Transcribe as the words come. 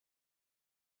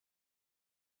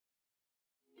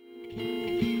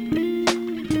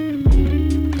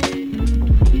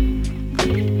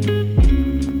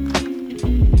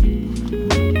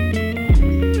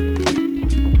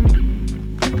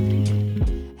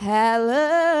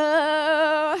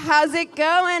Hello, how's it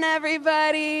going,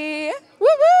 everybody?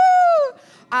 Woo-woo!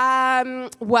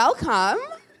 Welcome.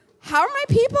 How are my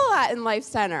people at in Life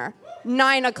Center?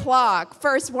 9 o'clock,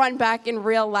 first one back in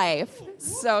real life.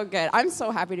 So good. I'm so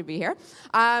happy to be here.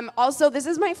 Also, this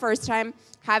is my first time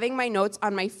having my notes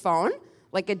on my phone,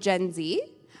 like a Gen Z.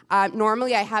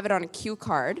 Normally, I have it on a cue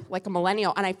card, like a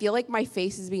millennial, and I feel like my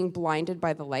face is being blinded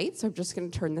by the light, so I'm just going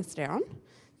to turn this down.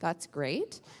 That's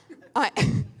great.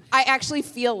 I actually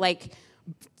feel like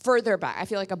further back. I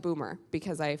feel like a boomer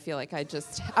because I feel like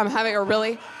I'm having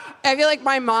I feel like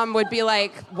my mom would be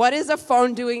like, what is a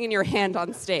phone doing in your hand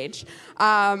on stage?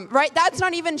 Right? That's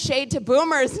not even shade to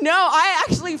boomers. No, I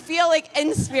actually feel like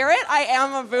in spirit, I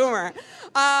am a boomer.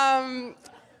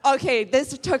 Okay,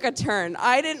 this took a turn.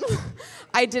 I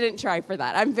didn't try for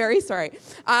that. I'm very sorry.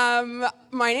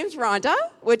 My name's Rhonda,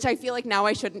 which I feel like now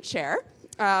I shouldn't share.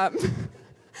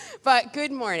 But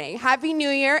good morning. Happy New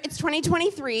Year. It's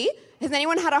 2023. Has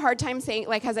anyone had a hard time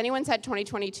saying, has anyone said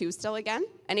 2022 still again?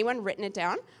 Anyone written it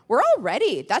down? We're all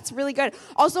ready. That's really good.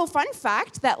 Also, fun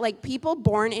fact that, people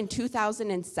born in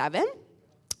 2007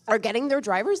 are getting their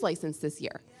driver's license this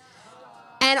year.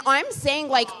 And I'm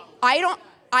saying,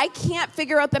 I can't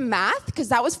figure out the math because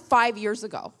that was 5 years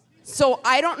ago. So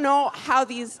I don't know how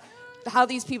these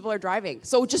people are driving.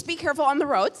 So just be careful on the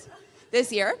roads this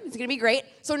year. It's going to be great.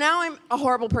 So now I'm a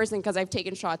horrible person because I've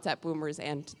taken shots at boomers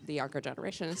and the younger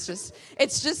generation. It's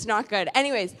just not good.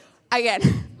 Anyways, again,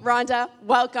 Rhonda,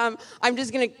 welcome. I'm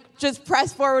just going to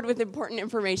press forward with important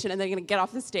information and then going to get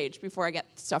off the stage before I get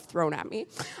stuff thrown at me.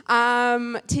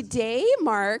 Today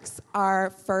marks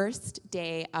our first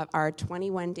day of our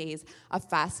 21 days of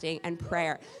fasting and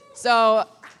prayer. So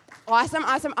awesome.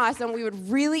 We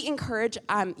would really encourage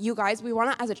you guys. We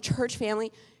want to, as a church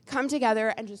family, come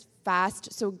together and just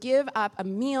fast. So give up a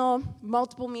meal,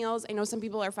 multiple meals. I know some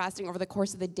people are fasting over the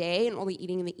course of the day and only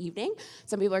eating in the evening.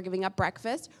 Some people are giving up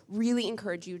breakfast. Really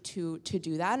encourage you to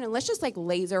do that. And let's just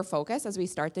laser focus as we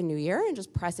start the new year and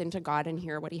just press into God and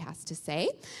hear what he has to say.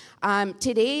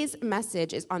 Today's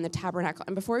message is on the tabernacle.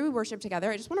 And before we worship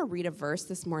together, I just want to read a verse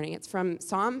this morning. It's from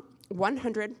Psalm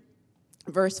 100,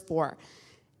 verse 4.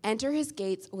 Enter his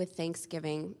gates with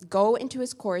thanksgiving. Go into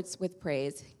his courts with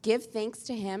praise. Give thanks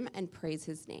to him and praise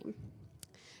his name.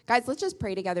 Guys, let's just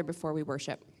pray together before we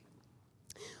worship.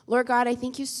 Lord God, I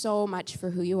thank you so much for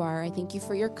who you are. I thank you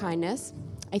for your kindness.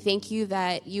 I thank you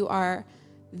that you are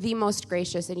the most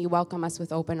gracious and you welcome us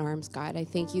with open arms, God. I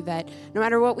thank you that no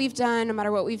matter what we've done, no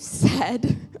matter what we've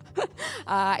said,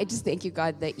 I just thank you,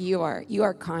 God, that you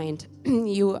are kind.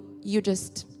 You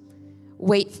just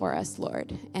wait for us,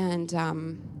 Lord. And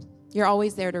you're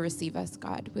always there to receive us,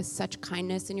 God, with such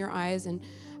kindness in your eyes and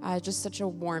just such a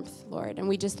warmth, Lord. And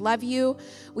we just love you.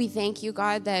 We thank you,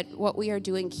 God, that what we are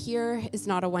doing here is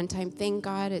not a one-time thing,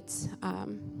 God. It's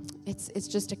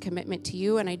just a commitment to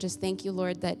you. And I just thank you,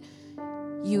 Lord, that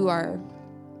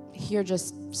you're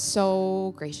just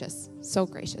so gracious,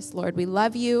 Lord. We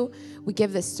love you. We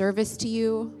give this service to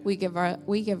you. We give our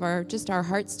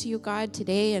hearts to you, God,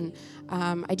 today. And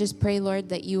I just pray, Lord,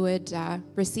 that you would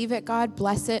receive it, God,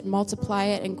 bless it, multiply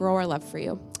it, and grow our love for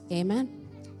you. Amen.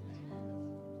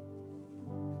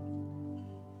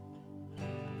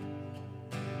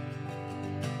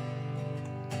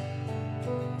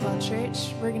 Well,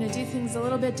 church, we're going to do things a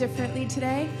little bit differently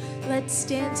today. Let's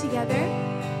stand together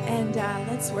and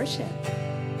let's worship.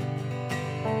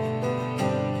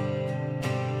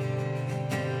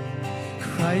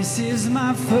 Christ is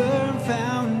my firm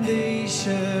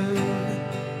foundation,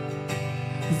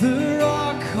 the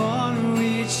rock on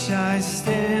which I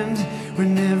stand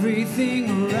when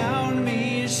everything around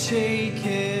me is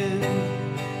shaken.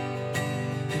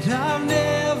 And I've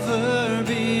never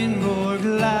been more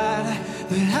glad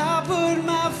that I put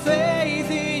my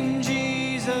faith in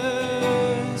Jesus,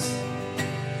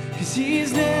 'cause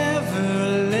he's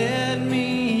never let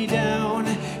me down.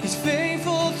 He's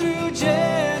faithful through generations.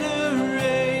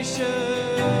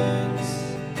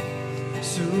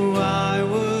 So why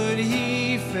would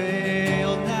he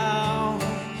fail now?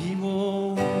 He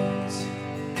won't.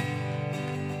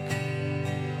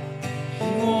 He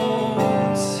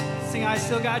won't. Sing, I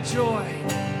still got joy.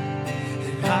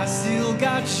 I still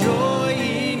got joy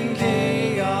in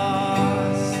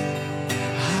chaos.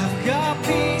 I've got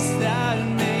peace that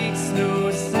makes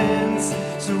no sense,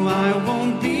 so I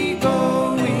won't be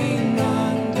going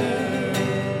under.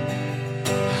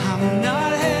 I'm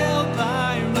not held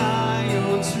by my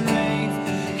own strength,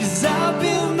 'cause I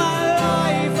build my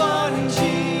life on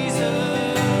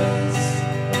Jesus.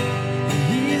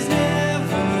 He's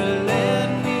never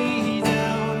let me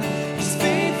down. He's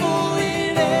faithful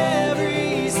in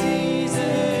every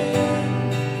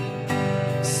season.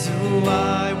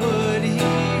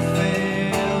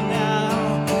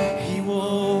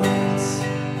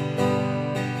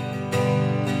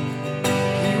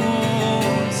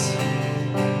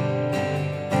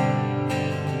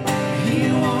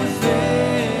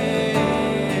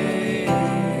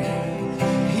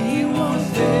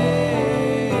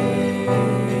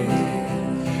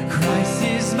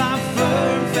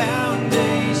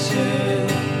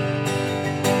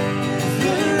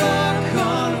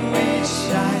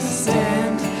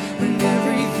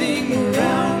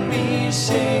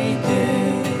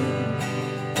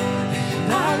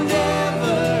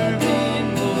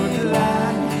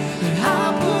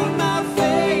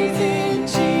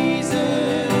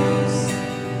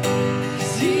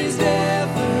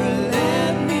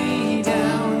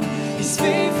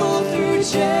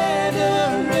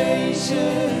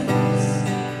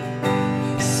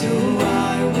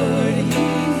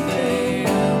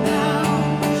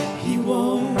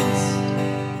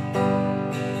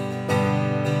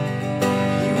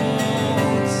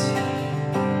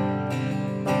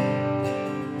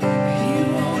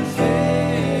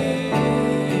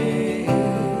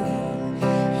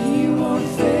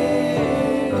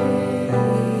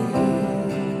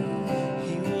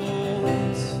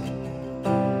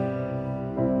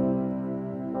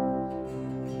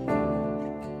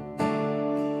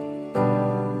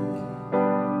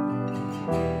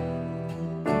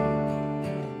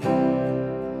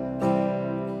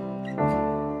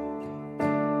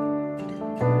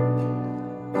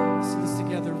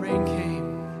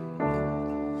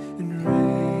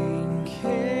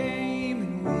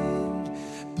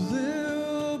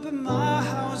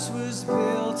 house was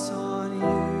built on you,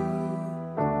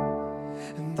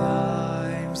 and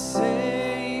I'm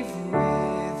safe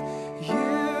with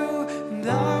you, and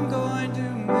I'm going to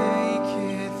make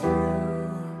it through.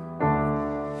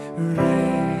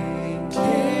 Rain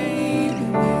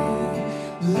came,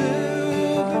 wind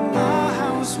blew, but my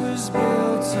house was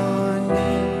built on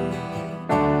you,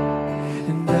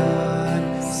 and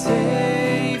I'm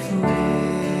safe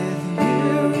with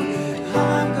you.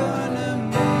 I'm gonna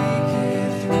make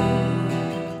it through.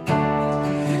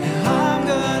 I'm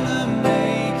gonna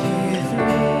make it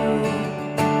through.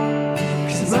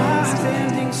 'Cause I'm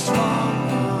standing strong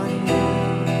on you.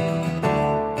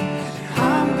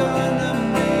 I'm gonna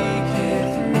make it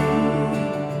through.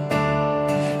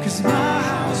 'Cause my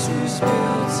house was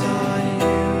built on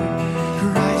you.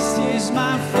 Christ is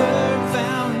my firm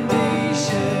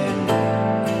foundation,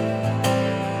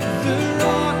 the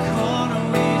rock on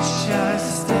which I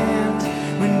stand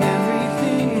when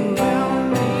everything around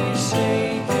me is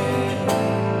shaking.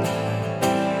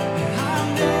 And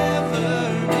I've never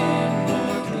been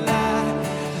more glad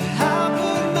that I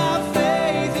put my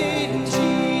faith in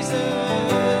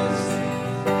Jesus,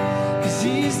 'cause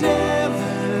He's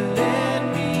never let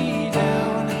me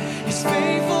down. He's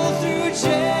faithful through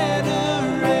generations.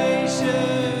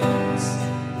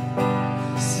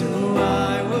 So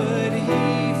why would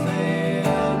He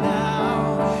fail now?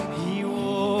 He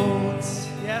won't.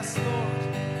 Yes, Lord.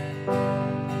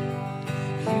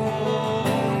 He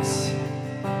won't.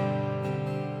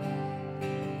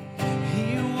 He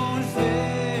won't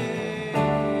fail.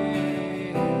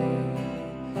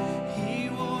 He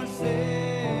won't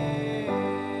fail.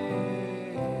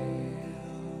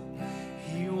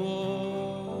 He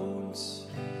won't.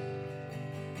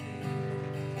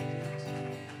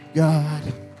 God,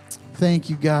 thank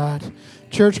you, God.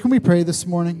 Church, can we pray this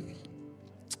morning?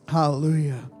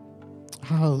 Hallelujah.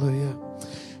 Hallelujah.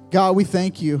 God, we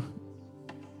thank you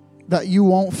that you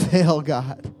won't fail,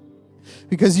 God,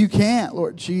 because you can't,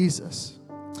 Lord Jesus.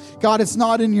 God, it's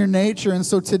not in your nature. And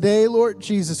so today, Lord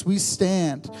Jesus, we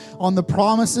stand on the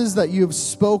promises that you have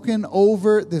spoken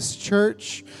over this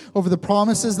church, over the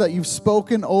promises that you've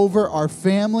spoken over our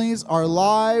families, our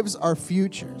lives, our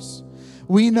futures.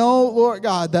 We know, Lord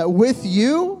God, that with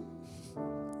you,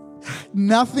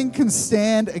 nothing can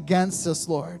stand against us,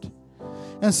 Lord.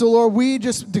 And so, Lord, we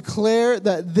just declare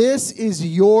that this is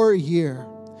your year.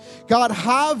 God,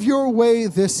 have your way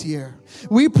this year.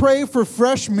 We pray for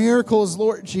fresh miracles,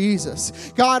 Lord Jesus.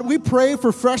 God, we pray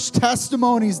for fresh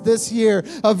testimonies this year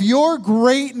of your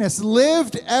greatness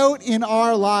lived out in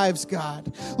our lives,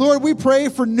 God. Lord, we pray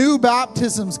for new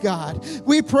baptisms, God.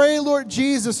 We pray, Lord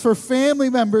Jesus, for family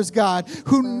members, God,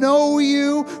 who know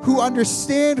you, who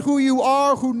understand who you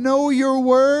are, who know your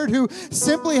word, who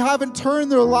simply haven't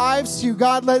turned their lives to you.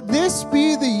 God, let this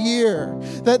be the year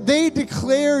that they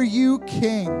declare you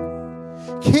King.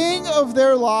 King of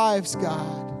their lives,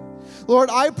 God. Lord,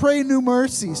 I pray new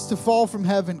mercies to fall from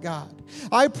heaven, God.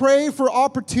 I pray for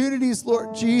opportunities,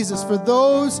 Lord Jesus, for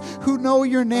those who know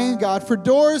your name, God, for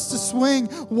doors to swing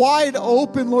wide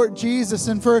open, Lord Jesus,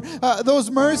 and for those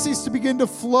mercies to begin to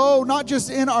flow, not just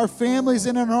in our families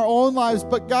and in our own lives,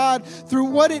 but God, through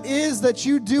what it is that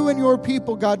you do in your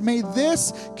people, God. May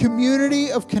this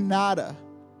community of Canada,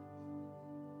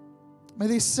 may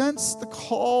they sense the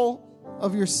call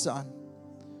of your Son.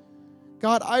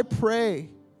 God, I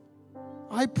pray,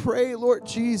 Lord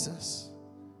Jesus,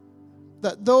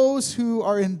 that those who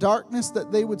are in darkness,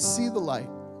 that they would see the light.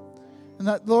 And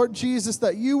that, Lord Jesus,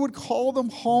 that you would call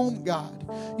them home, God.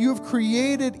 You have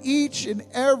created each and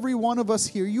every one of us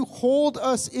here. You hold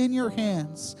us in your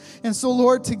hands. And so,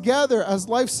 Lord, together as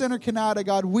Life Center Canada,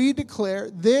 God, we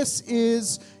declare this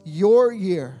is your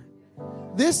year.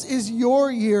 This is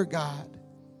your year, God.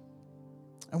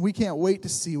 And we can't wait to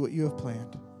see what you have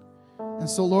planned. And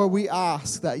so, Lord, we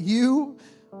ask that you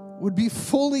would be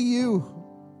fully you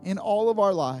in all of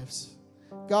our lives.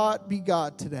 God, be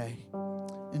God today.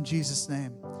 In Jesus'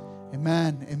 name,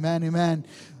 amen, amen, amen.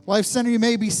 Life Center, you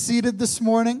may be seated this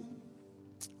morning.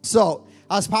 So,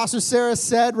 as Pastor Sarah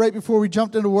said right before we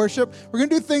jumped into worship, we're going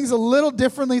to do things a little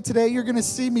differently today. You're going to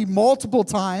see me multiple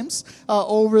times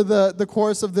over the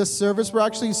course of this service. We're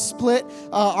actually split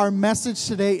our message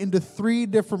today into 3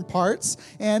 different parts.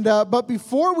 And but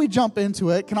before we jump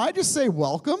into it, can I just say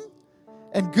welcome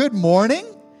and good morning?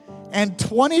 And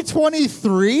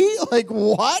 2023, like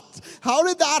what? How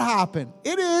did that happen?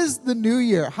 It is the new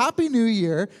year. Happy New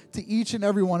Year to each and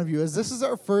every one of you, as this is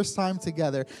our first time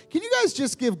together. Can you guys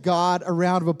just give God a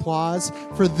round of applause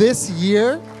for this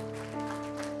year?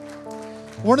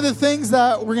 One of the things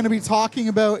that we're going to be talking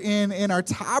about in our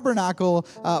tabernacle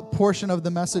portion of the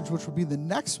message, which will be the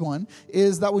next one,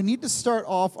 is that we need to start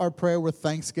off our prayer with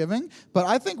thanksgiving. But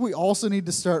I think we also need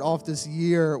to start off this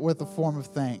year with a form of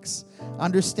thanks,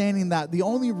 understanding that the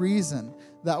only reason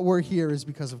that we're here is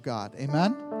because of God.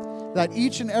 Amen? That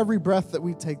each and every breath that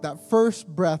we take, that first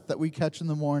breath that we catch in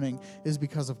the morning, is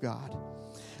because of God.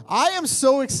 I am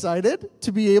so excited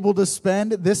to be able to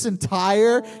spend this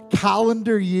entire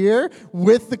calendar year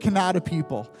with the Canada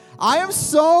people. I am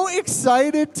so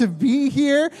excited to be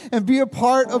here and be a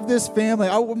part of this family.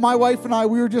 My wife and I,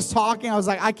 we were just talking. I was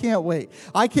like, I can't wait.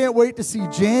 I can't wait to see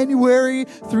January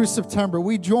through September.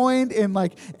 We joined in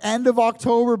like end of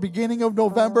October, beginning of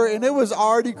November, and it was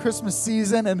already Christmas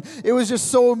season, and it was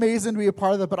just so amazing to be a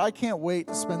part of that. But I can't wait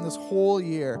to spend this whole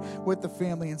year with the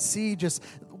family and see just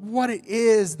what it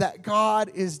is that God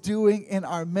is doing in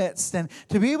our midst. And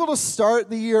to be able to start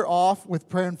the year off with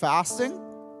prayer and fasting,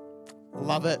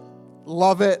 love it,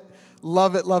 love it,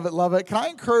 love it, love it, love it. Can I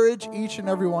encourage each and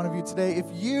every one of you today, if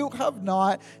you have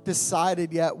not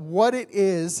decided yet what it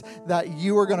is that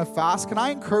you are going to fast, can I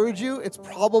encourage you? It's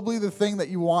probably the thing that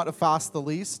you want to fast the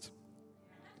least.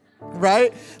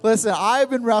 Right? Listen, I've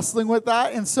been wrestling with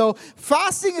that. And so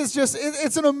fasting is just,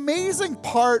 it's an amazing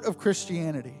part of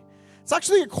Christianity. It's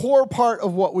actually a core part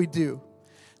of what we do.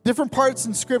 Different parts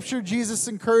in Scripture, Jesus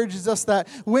encourages us that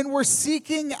when we're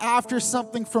seeking after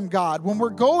something from God, when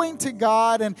we're going to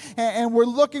God and we're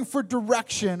looking for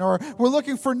direction, or we're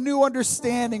looking for new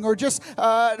understanding, or just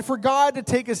for God to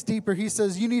take us deeper, he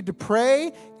says you need to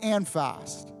pray and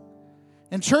fast.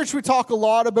 In church, we talk a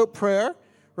lot about prayer.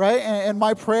 Right? And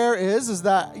my prayer is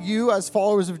that you, as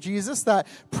followers of Jesus, that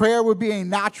prayer would be a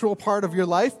natural part of your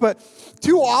life. But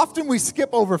too often we skip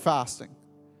over fasting.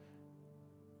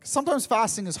 Sometimes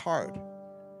fasting is hard.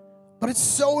 But it's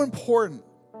so important.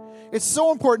 It's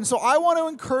so important. So I want to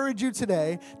encourage you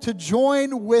today to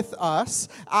join with us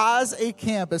as a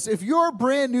campus. If you're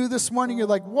brand new this morning, you're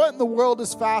like, what in the world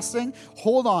is fasting?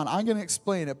 Hold on, I'm going to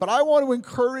explain it. But I want to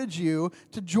encourage you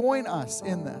to join us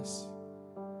in this.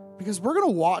 Because we're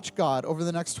going to watch God over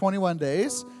the next 21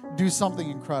 days do something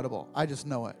incredible. I just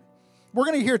know it. We're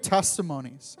going to hear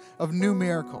testimonies of new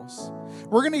miracles.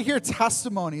 We're going to hear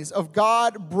testimonies of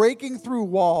God breaking through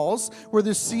walls where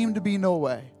there seemed to be no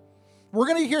way. We're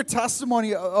going to hear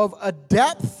testimony of a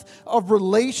depth of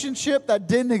relationship that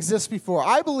didn't exist before.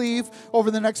 I believe over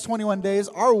the next 21 days,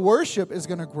 our worship is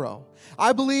going to grow.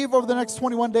 I believe over the next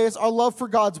 21 days, our love for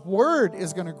God's word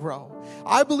is going to grow.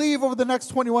 I believe over the next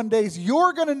 21 days,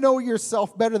 you're going to know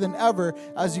yourself better than ever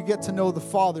as you get to know the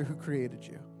Father who created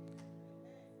you.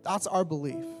 That's our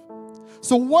belief.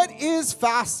 So what is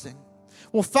fasting?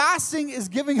 Well, fasting is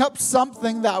giving up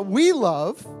something that we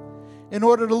love in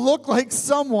order to look like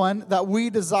someone that we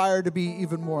desire to be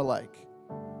even more like.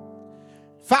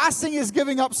 Fasting is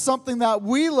giving up something that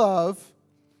we love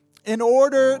in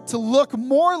order to look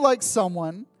more like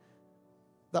someone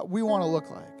that we want to look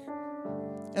like.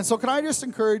 And so can I just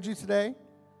encourage you today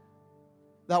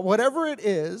that whatever it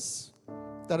is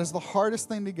that is the hardest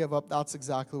thing to give up, that's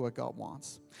exactly what God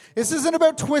wants. This isn't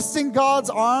about twisting God's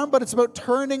arm, but it's about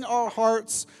turning our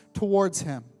hearts towards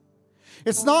Him.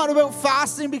 It's not about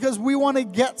fasting because we want to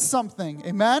get something.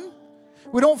 Amen?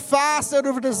 We don't fast out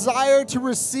of a desire to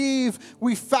receive.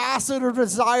 We fast out of a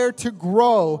desire to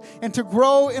grow and to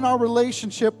grow in our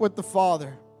relationship with the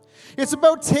Father. It's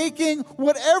about taking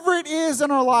whatever it is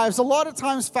in our lives. A lot of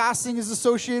times fasting is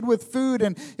associated with food.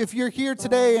 And if you're here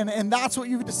today and that's what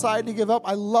you've decided to give up,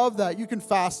 I love that. You can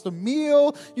fast a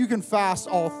meal. You can fast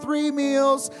all 3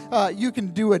 meals. You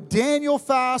can do a Daniel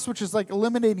fast, which is like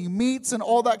eliminating meats and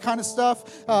all that kind of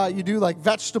stuff. You do like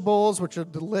vegetables, which are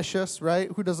delicious,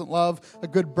 right? Who doesn't love a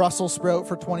good Brussels sprout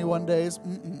for 21 days?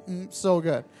 So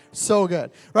good. So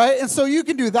good, right? And so you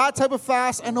can do that type of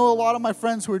fast. I know a lot of my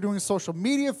friends who are doing social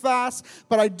media fast,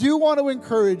 but I do want to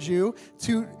encourage you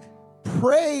to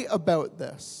pray about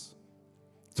this.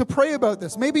 To pray about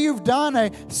this. Maybe you've done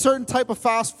a certain type of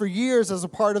fast for years as a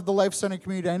part of the Life Center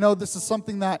community. I know this is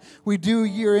something that we do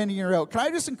year in and year out. Can I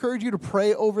just encourage you to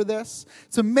pray over this?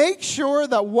 To make sure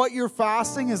that what you're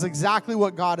fasting is exactly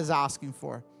what God is asking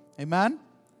for. Amen?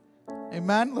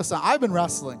 Amen? Listen, I've been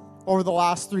wrestling over the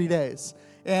last 3 days.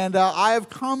 And I have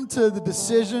come to the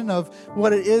decision of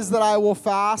what it is that I will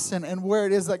fast and where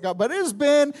it is that God. But it has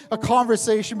been a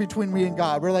conversation between me and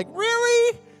God. We're like,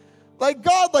 really? Like,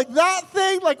 God, like that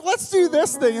thing? Like, let's do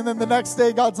this thing. And then the next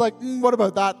day, God's like, what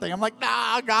about that thing? I'm like,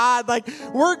 nah, God, like,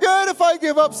 we're good if I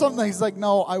give up something. He's like,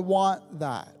 no, I want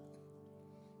that.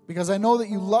 Because I know that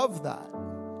you love that.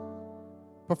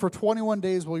 But for 21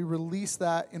 days, will you release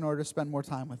that in order to spend more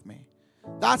time with me?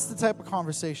 That's the type of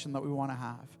conversation that we want to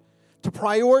have, to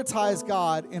prioritize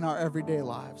God in our everyday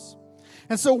lives.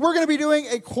 And so we're going to be doing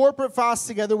a corporate fast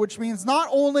together, which means not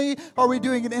only are we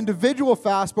doing an individual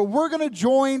fast, but we're going to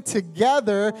join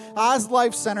together as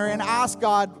Life Center and ask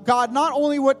God, not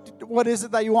only what is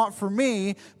it that you want for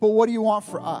me, but what do you want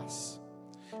for us?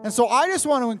 And so I just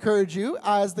want to encourage you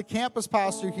as the campus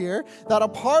pastor here that a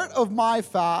part of my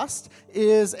fast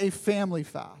is a family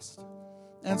fast.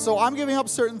 And so I'm giving up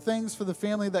certain things for the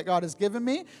family that God has given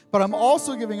me, but I'm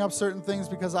also giving up certain things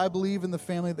because I believe in the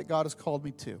family that God has called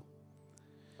me to.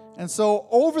 And so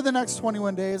over the next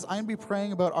 21 days, I'm going to be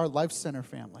praying about our Life Center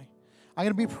family. I'm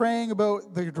going to be praying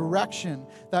about the direction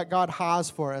that God has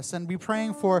for us and be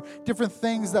praying for different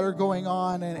things that are going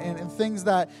on and things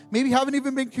that maybe haven't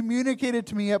even been communicated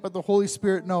to me yet, but the Holy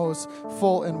Spirit knows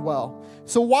full and well.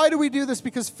 So why do we do this?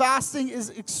 Because fasting is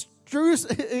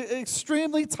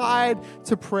extremely tied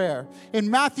to prayer. In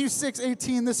Matthew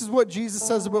 6:18, this is what Jesus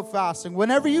says about fasting.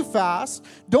 Whenever you fast,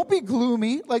 don't be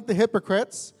gloomy like the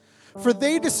hypocrites, for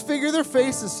they disfigure their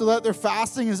faces so that their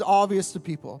fasting is obvious to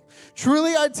people.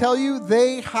 Truly, I tell you,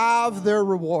 they have their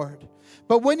reward.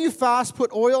 But when you fast,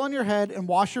 put oil on your head and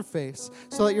wash your face,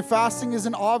 so that your fasting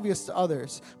isn't obvious to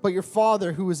others, but your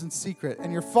Father who is in secret.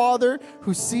 And your Father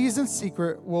who sees in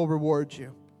secret will reward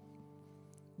you.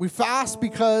 We fast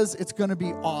because it's going to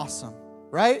be awesome,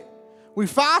 right? We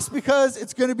fast because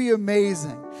it's going to be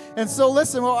amazing. And so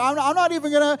listen, I'm not even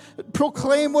going to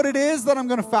proclaim what it is that I'm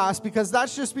going to fast, because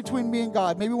that's just between me and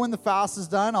God. Maybe when the fast is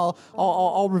done,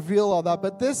 I'll reveal all that.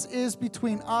 But this is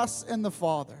between us and the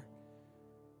Father.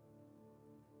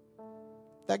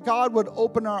 That God would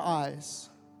open our eyes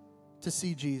to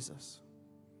see Jesus.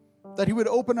 That He would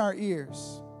open our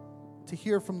ears to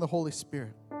hear from the Holy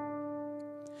Spirit.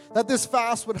 That this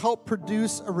fast would help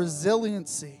produce a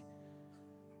resiliency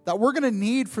that we're going to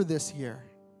need for this year.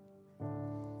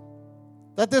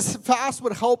 That this fast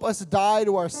would help us die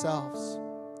to ourselves.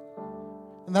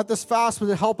 And that this fast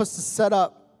would help us to set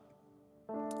up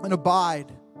and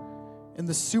abide in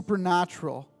the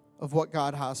supernatural of what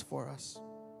God has for us.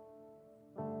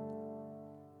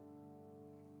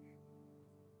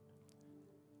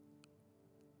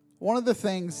 One of the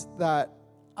things that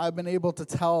I've been able to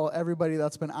tell everybody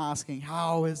that's been asking,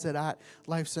 how is it at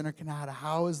Life Center Canada?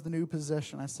 How is the new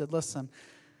position? I said, listen,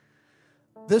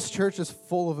 this church is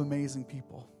full of amazing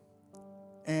people.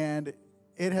 And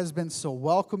it has been so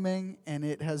welcoming, and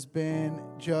it has been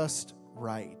just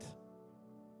right.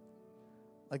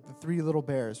 Like the Three Little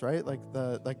Bears, right? Like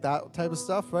that type of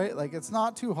stuff, right? Like it's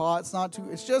not too hot,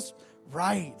 it's just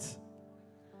right.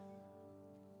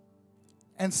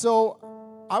 And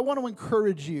so I want to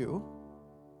encourage you,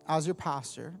 as your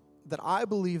pastor, that I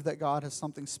believe that God has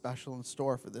something special in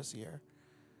store for this year.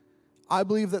 I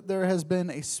believe that there has been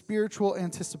a spiritual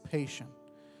anticipation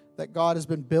that God has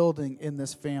been building in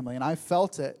this family, and I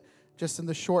felt it just in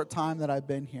the short time that I've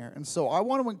been here. And so I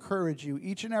want to encourage you,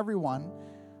 each and every one,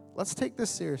 let's take this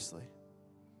seriously.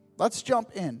 Let's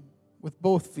jump in with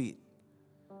both feet,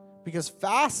 because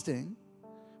fasting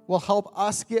will help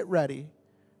us get ready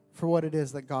for what it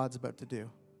is that God's about to do.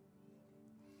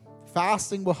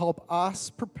 Fasting will help us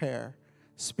prepare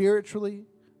spiritually,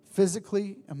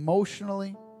 physically,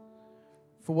 emotionally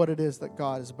for what it is that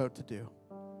God is about to do.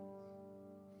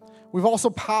 We've also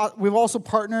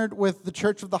partnered with the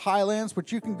Church of the Highlands,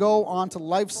 which you can go on to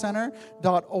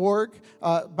lifecenter.org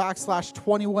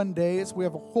 /21 days. We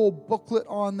have a whole booklet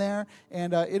on there,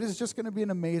 and it is just going to be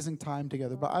an amazing time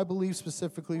together. But I believe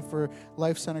specifically for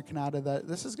Life Center Canada that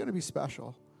this is going to be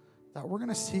special, that we're going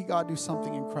to see God do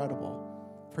something incredible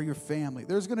for your family.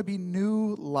 There's going to be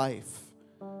new life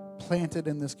planted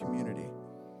in this community.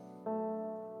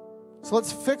 So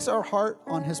let's fix our heart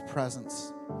on His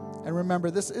presence. And remember,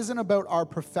 this isn't about our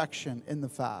perfection in the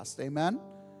fast. Amen?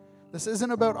 This isn't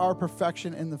about our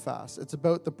perfection in the fast. It's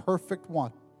about the perfect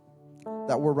one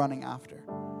that we're running after.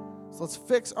 So let's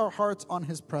fix our hearts on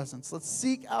His presence. Let's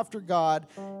seek after God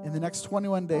in the next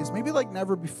 21 days, maybe like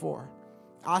never before.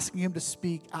 Asking Him to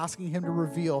speak, asking Him to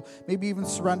reveal, maybe even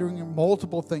surrendering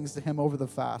multiple things to Him over the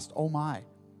fast. Oh my.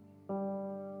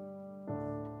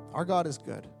 Our God is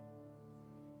good,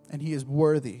 and He is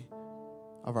worthy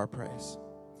of our praise.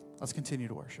 Let's continue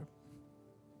to worship.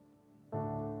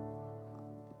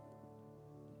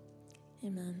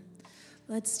 Amen.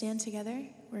 Let's stand together.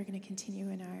 We're going to continue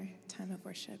in our time of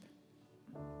worship.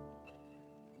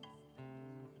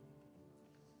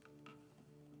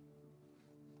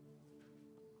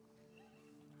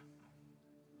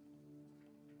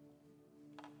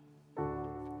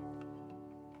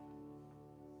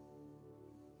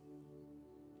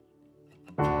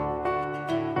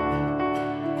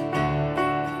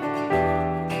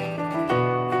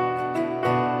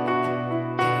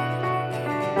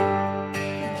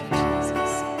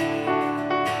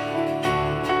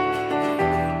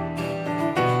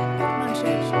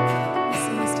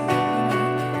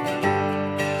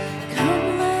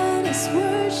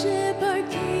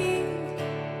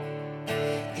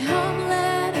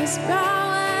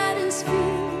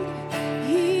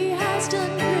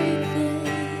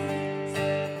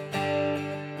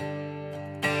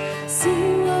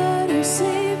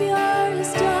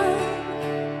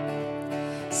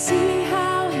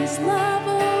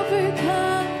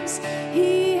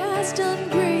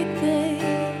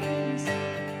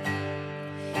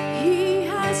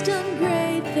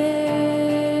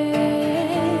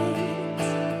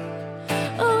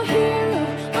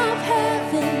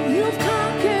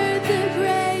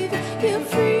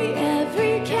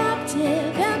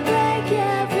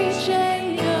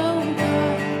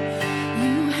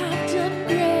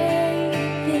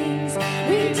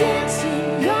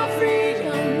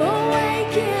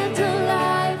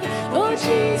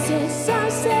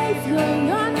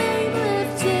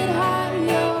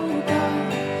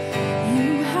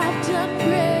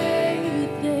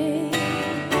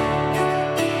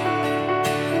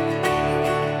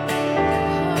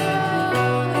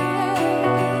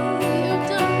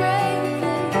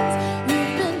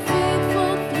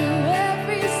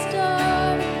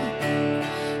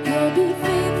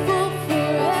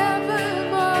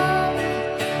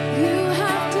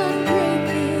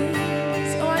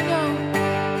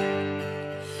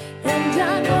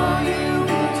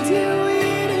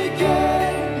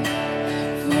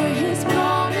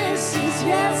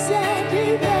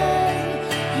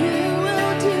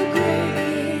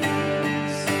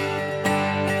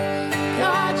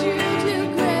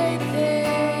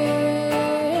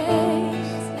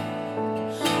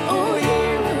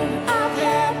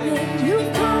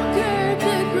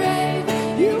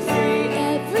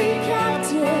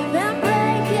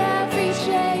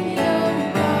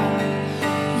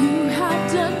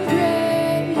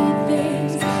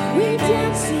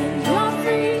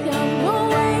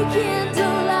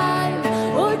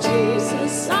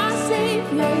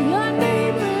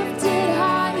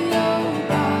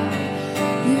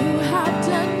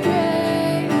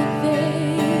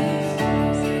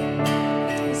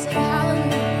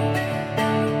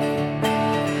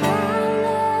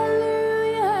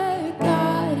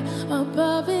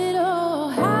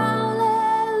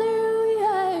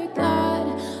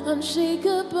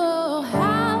 unshakable.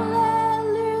 Hallelujah,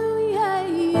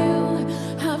 you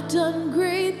have done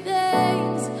great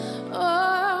things.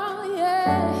 Oh,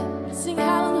 yeah. Sing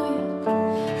hallelujah.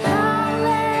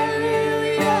 Hallelujah,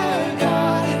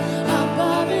 God,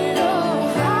 above it all.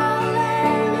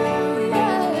 Hallelujah,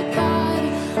 God,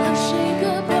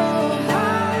 unshakable.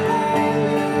 Hallelujah,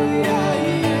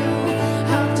 you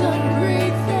have done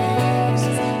great things.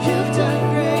 You've done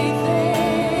great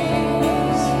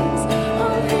things.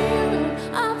 Oh, hero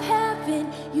of heaven,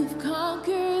 you've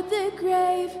conquered the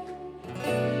grave.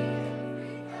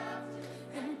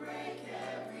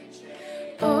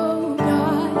 Oh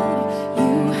God,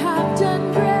 you have done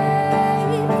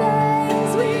great things.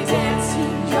 We dance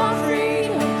in your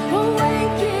freedom,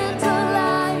 awakened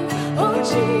alive. Oh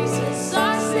Jesus,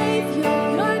 our Savior,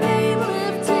 your name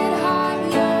lifted high.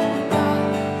 Oh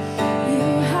God, you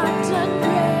have done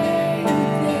great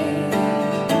things.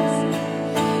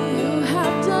 You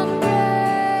have done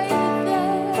great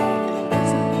things.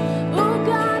 Oh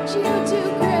God, you do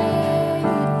great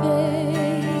things.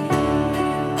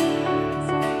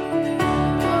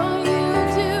 Oh, you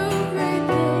do great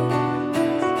things.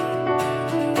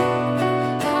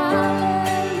 Hallelujah.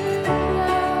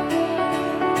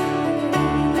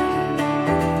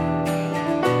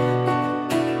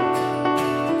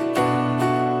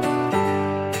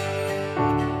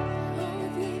 Oh,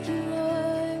 thank you,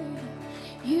 Lord.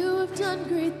 You have done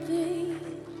great things.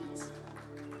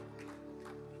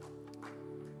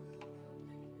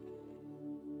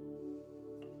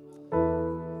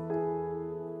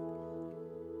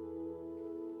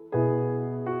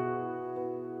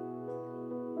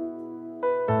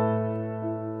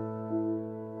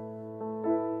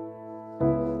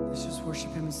 Let's just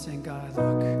worship him and sing, God, I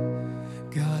look.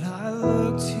 God, I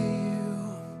look to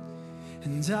you,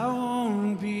 and I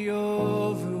won't be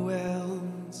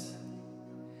overwhelmed.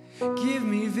 Give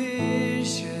me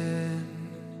vision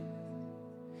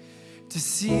to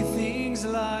see things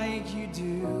like you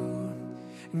do.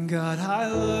 God, I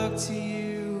look to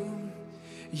you.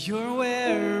 You're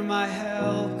where my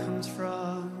help comes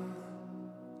from.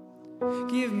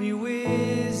 Give me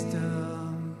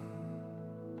wisdom.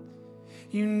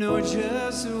 You know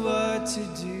just what to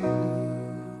do.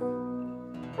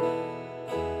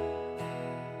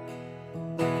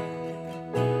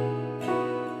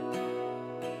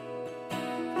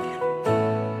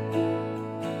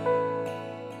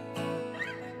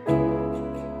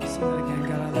 Say that again,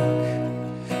 God, I look.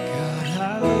 God, I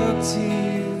look to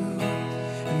you,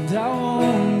 and I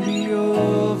won't be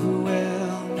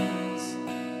overwhelmed.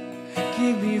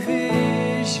 Give me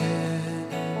vision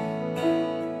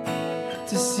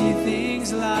to see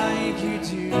things like you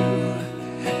do.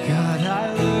 God,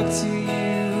 I look to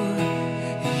you.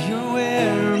 You're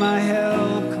where my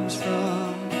help comes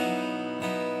from.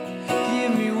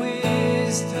 Give me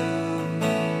wisdom.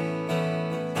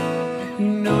 You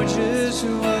know just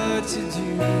what to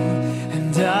do.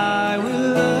 And I will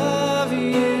love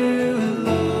you,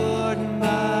 Lord,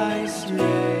 my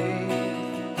strength.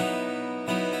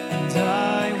 And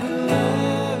I will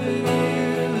love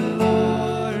you,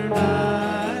 Lord,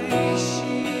 my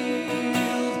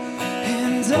shield.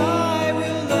 And I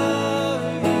will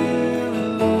love you,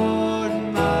 Lord,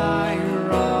 my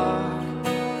rock.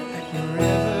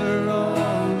 Forever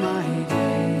all my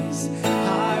days,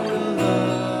 I will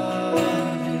love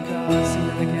you, God. Sing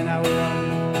it again, I will love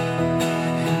you.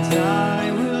 And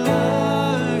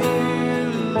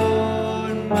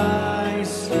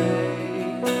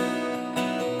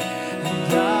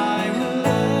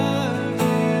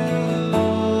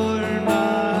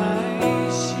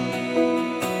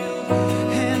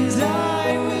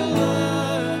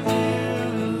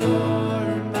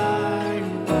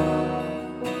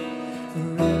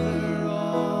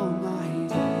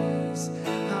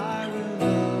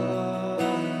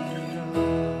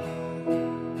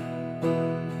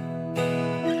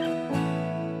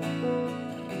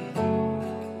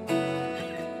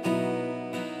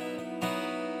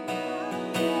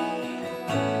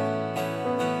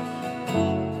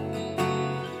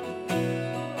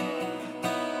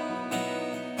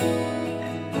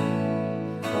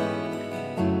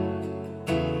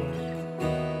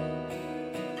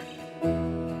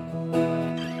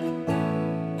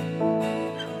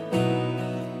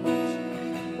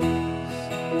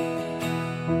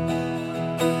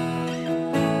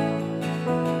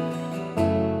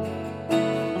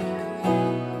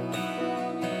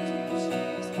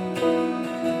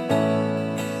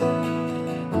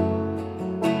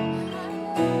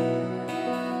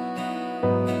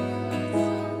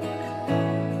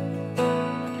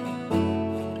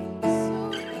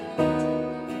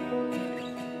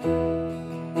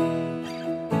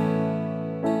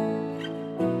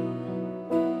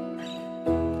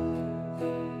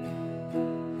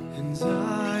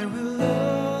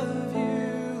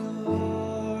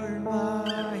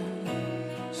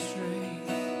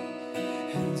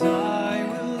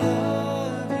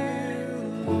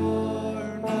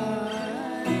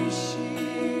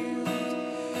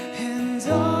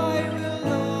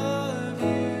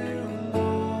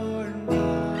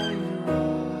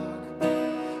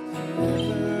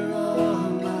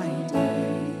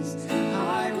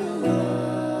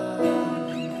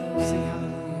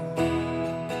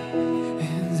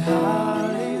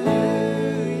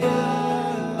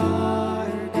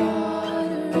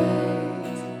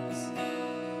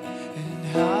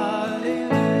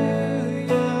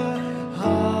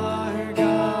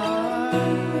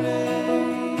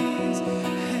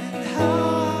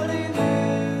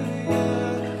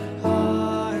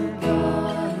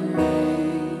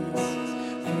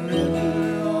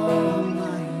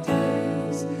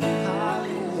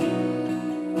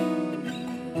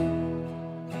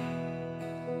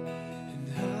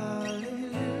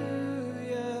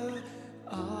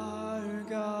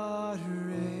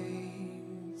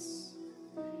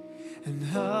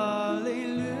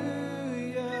hallelujah,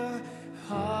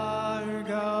 our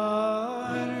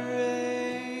God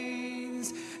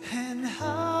reigns, and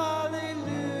hallelujah,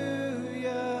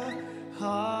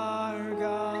 our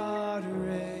God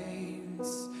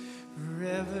reigns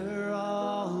forever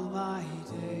all my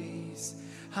days.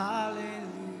 Hallelujah.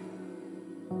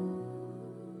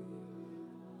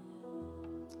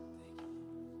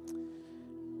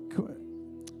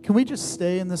 Can we just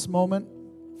stay in this moment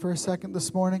for a second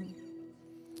this morning?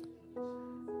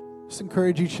 Just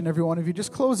encourage each and every one of you.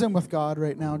 Just close in with God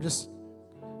right now.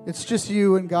 It's just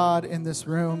you and God in this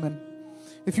room. And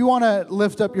if you want to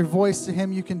lift up your voice to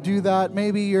Him, you can do that.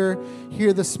 Maybe you're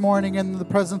here this morning in the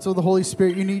presence of the Holy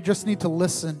Spirit. You just need to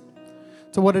listen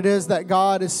to what it is that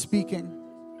God is speaking.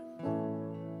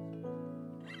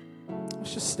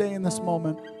 Let's just stay in this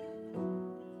moment.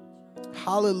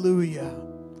 Hallelujah.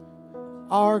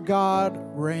 Our God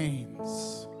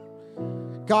reigns.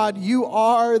 God, you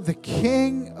are the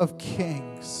King of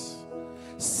Kings,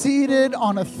 seated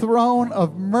on a throne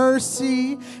of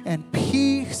mercy and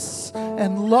peace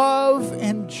and love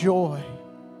and joy.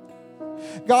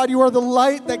 God, you are the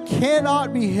light that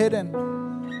cannot be hidden.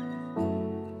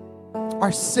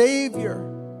 Our Savior.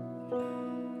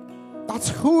 That's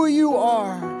who you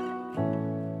are.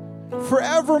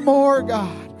 Forevermore,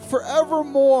 God,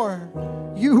 forevermore.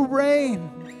 You reign.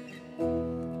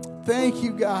 Thank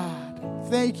you, God.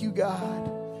 Thank you, God.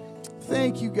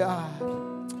 Thank you, God.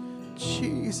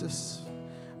 Jesus.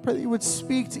 Pray that you would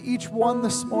speak to each one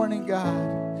this morning,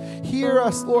 God. Hear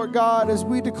us, Lord God, as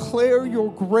we declare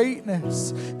your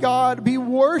greatness. God, be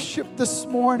worshiped this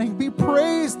morning. Be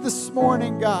praised this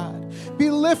morning, God. Be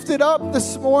lifted up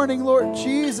this morning, Lord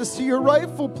Jesus, to your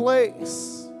rightful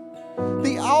place.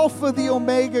 The Alpha, the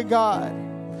Omega, God.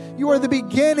 You are the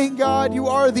beginning, God. You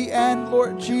are the end,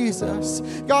 Lord Jesus.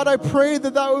 God, I pray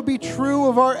that that would be true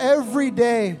of our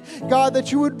everyday. God,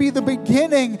 that you would be the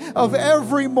beginning of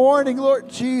every morning, Lord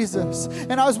Jesus.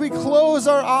 And as we close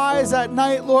our eyes at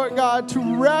night, Lord God, to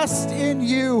rest in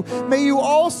you, may you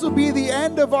also be the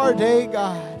end of our day,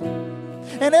 God.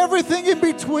 And everything in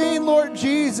between, Lord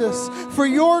Jesus, for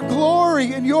your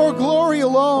glory and your glory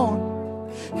alone.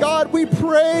 God, we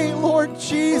pray, Lord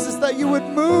Jesus, that you would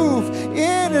move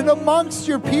in and amongst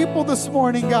your people this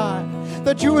morning, God.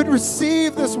 That you would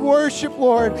receive this worship,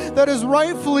 Lord, that is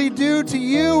rightfully due to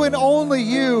you and only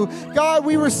you. God,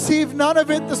 we receive none of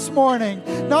it this morning.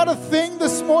 Not a thing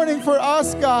this morning for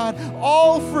us, God.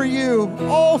 All for you.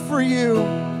 All for you.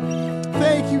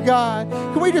 Thank you, God.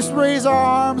 Can we just raise our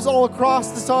arms all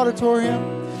across this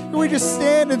auditorium? Can we just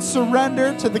stand and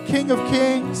surrender to the King of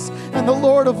Kings and the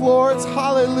Lord of Lords?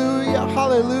 Hallelujah,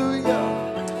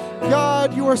 hallelujah.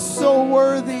 God, you are so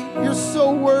worthy. You're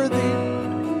so worthy.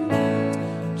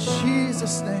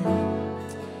 Jesus'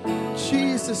 name.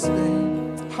 Jesus'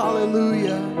 name.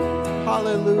 Hallelujah,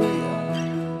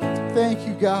 hallelujah. Thank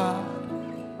you, God.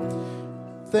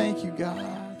 Thank you, God.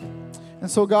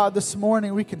 And so, God, this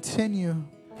morning we continue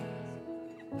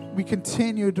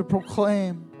to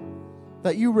proclaim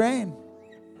that you reign.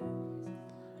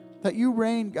 That you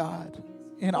reign, God,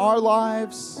 in our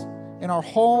lives, in our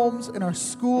homes, in our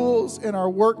schools, in our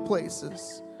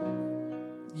workplaces.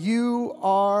 You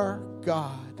are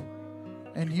God,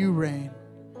 and you reign.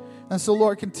 And so,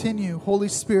 Lord, continue, Holy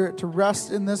Spirit, to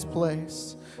rest in this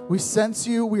place. We sense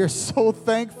you. We are so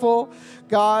thankful,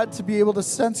 God, to be able to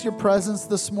sense your presence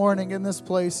this morning in this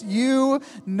place. You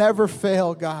never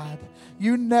fail, God.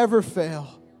 You never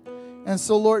fail. And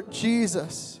so, Lord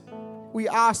Jesus, we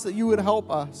ask that you would help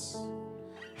us.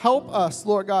 Help us,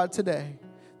 Lord God, today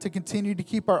to continue to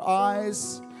keep our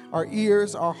eyes, our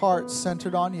ears, our hearts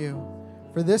centered on you.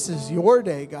 For this is your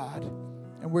day, God,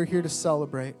 and we're here to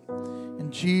celebrate. In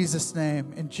Jesus'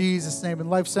 name, in Jesus' name. And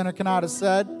Life Center Canada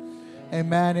said,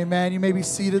 amen, amen. You may be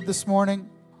seated this morning.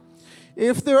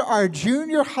 If there are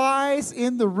junior highs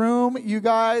in the room, you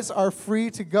guys are free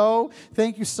to go.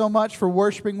 Thank you so much for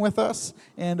worshiping with us,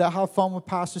 and have fun with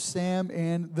Pastor Sam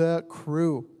and the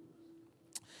crew.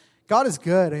 God is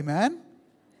good, amen?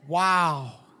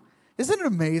 Wow. Isn't it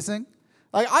amazing?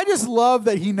 Like, I just love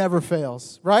that he never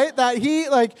fails, right? That he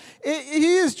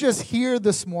is just here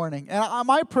this morning. And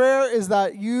my prayer is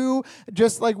that you,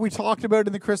 just like we talked about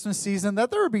in the Christmas season,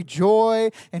 that there would be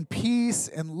joy and peace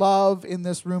and love in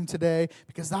this room today,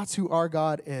 because that's who our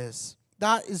God is.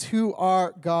 That is who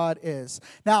our God is.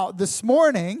 Now, this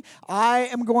morning, I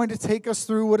am going to take us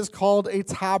through what is called a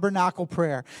tabernacle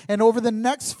prayer. And over the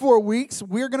next 4 weeks,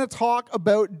 we're going to talk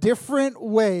about different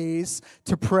ways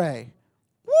to pray.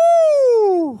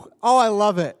 Woo! Oh, I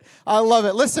love it. I love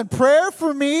it. Listen, prayer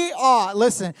for me,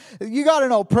 listen, you got to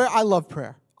know, prayer, I love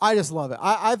prayer. I just love it.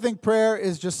 I think prayer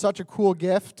is just such a cool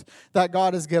gift that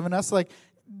God has given us. Like,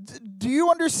 do you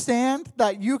understand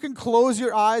that you can close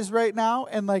your eyes right now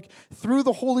and like through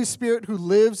the Holy Spirit who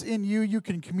lives in you, you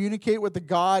can communicate with the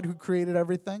God who created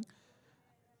everything?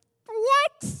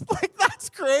 What? Like, that's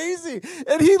crazy.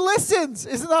 And he listens.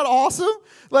 Isn't that awesome?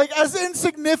 Like, as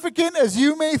insignificant as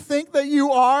you may think that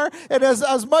you are, and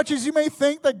as much as you may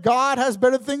think that God has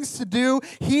better things to do,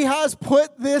 he has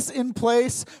put this in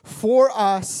place for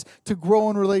us to grow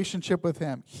in relationship with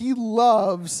him. He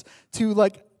loves to,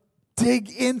 like, dig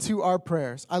into our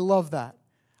prayers. I love that.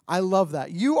 I love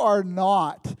that. You are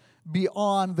not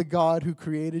beyond the God who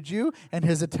created you and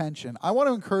his attention. I want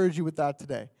to encourage you with that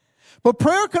today. But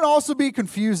prayer can also be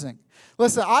confusing.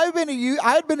 Listen, I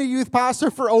had been a youth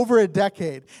pastor for over a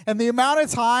decade, and the amount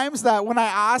of times that when I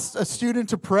asked a student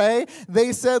to pray,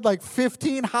 they said like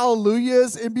 15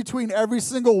 hallelujahs in between every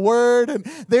single word, and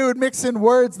they would mix in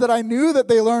words that I knew that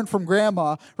they learned from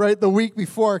grandma, right, the week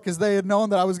before, because they had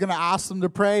known that I was going to ask them to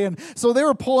pray, and so they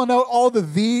were pulling out all the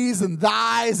these and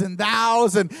thys and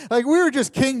thous, and like we were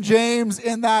just King James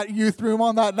in that youth room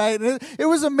on that night, and it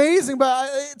was amazing, but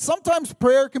sometimes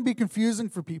prayer can be confusing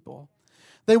for people.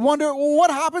 They wonder, well, what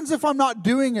happens if I'm not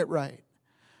doing it right?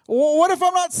 Well, what if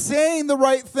I'm not saying the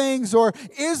right things? Or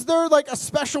is there like a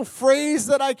special phrase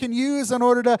that I can use in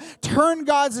order to turn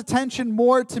God's attention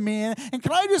more to me? And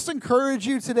can I just encourage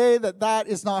you today that that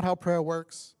is not how prayer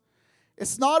works?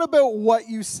 It's not about what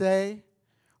you say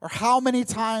or how many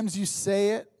times you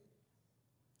say it.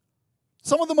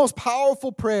 Some of the most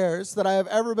powerful prayers that I have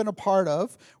ever been a part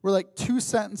of were like 2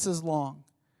 sentences long.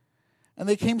 And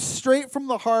they came straight from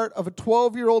the heart of a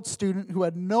 12-year-old student who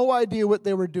had no idea what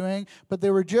they were doing, but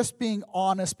they were just being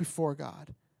honest before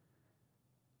God.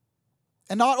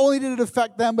 And not only did it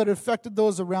affect them, but it affected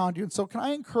those around you. And so can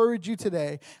I encourage you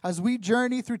today, as we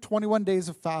journey through 21 days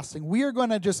of fasting, we are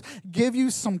going to just give you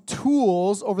some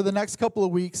tools over the next couple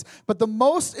of weeks. But the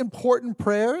most important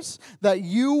prayers that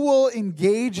you will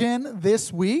engage in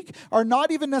this week are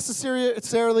not even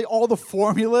necessarily all the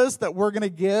formulas that we're going to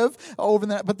give over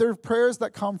that, but they're prayers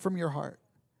that come from your heart.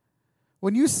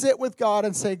 When you sit with God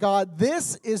and say, God,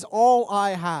 this is all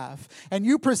I have, and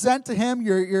you present to him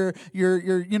your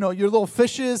little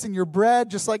fishes and your bread,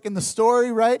 just like in the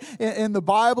story, right, in the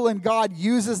Bible, and God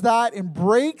uses that and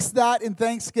breaks that in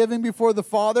thanksgiving before the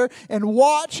Father, and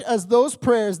watch as those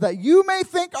prayers that you may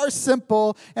think are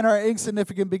simple and are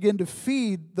insignificant begin to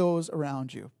feed those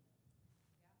around you.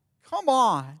 Come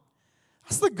on.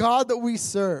 That's the God that we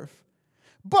serve.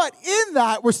 But in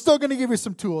that, we're still going to give you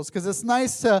some tools, because it's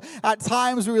nice to, at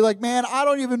times where you're like, man, I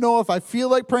don't even know if I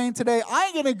feel like praying today.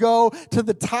 I'm going to go to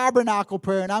the tabernacle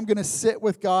prayer, and I'm going to sit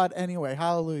with God anyway.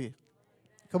 Hallelujah.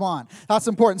 Come on. That's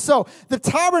important. So the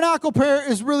tabernacle prayer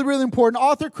is really, really important.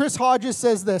 Author Chris Hodges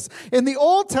says this: in the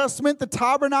Old Testament, the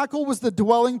tabernacle was the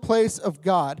dwelling place of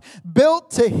God, built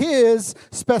to his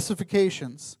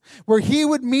specifications, where he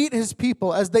would meet his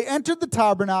people. As they entered the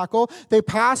tabernacle, they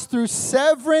passed through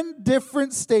 7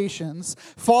 different stations,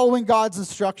 following God's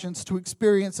instructions to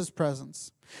experience his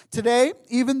presence. Today,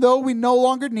 even though we no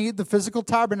longer need the physical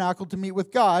tabernacle to meet with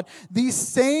God, these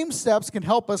same steps can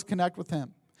help us connect with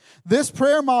him. This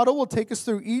prayer model will take us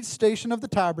through each station of the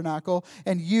tabernacle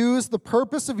and use the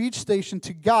purpose of each station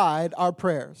to guide our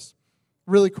prayers.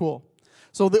 Really cool.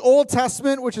 So the Old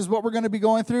Testament, which is what we're going to be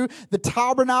going through, the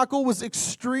tabernacle was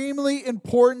extremely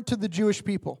important to the Jewish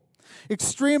people.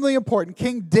 Extremely important.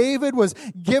 King David was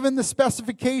given the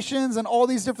specifications and all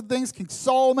these different things. King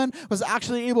Solomon was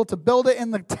actually able to build it,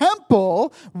 and the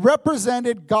temple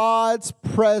represented God's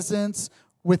presence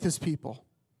with his people.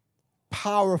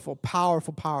 Powerful,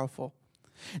 powerful, powerful.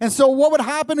 And so what would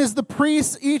happen is the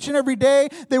priests, each and every day,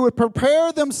 they would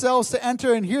prepare themselves to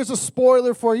enter. And here's a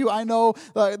spoiler for you. I know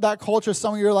that culture,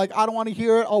 some of you are like, I don't want to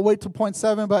hear it. I'll wait till point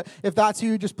 7. But if that's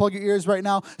you, just plug your ears right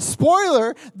now.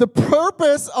 Spoiler, the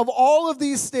purpose of all of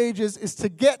these stages is to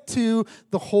get to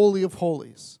the Holy of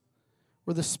Holies,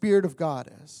 where the Spirit of God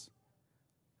is.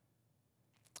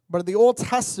 But in the Old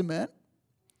Testament,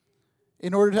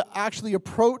 in order to actually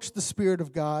approach the Spirit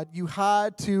of God, you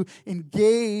had to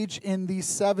engage in these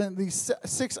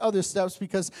 6 other steps,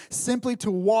 because simply to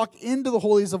walk into the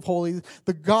holies of holies,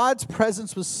 the God's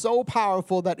presence was so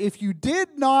powerful that if you did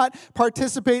not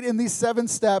participate in these 7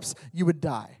 steps, you would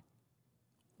die.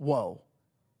 Whoa.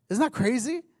 Isn't that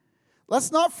crazy?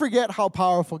 Let's not forget how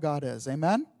powerful God is.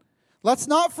 Amen? Let's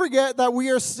not forget that we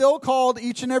are still called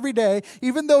each and every day,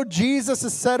 even though Jesus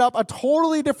has set up a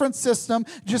totally different system,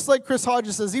 just like Chris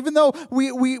Hodges says. Even though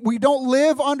we don't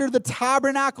live under the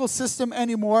tabernacle system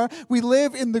anymore, we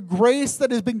live in the grace that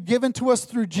has been given to us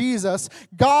through Jesus.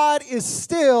 God is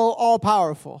still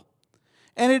all-powerful.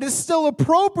 And it is still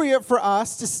appropriate for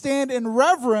us to stand in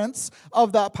reverence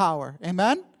of that power.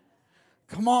 Amen?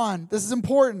 Come on, this is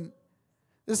important.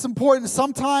 This is important.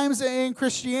 Sometimes in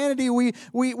Christianity,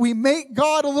 we make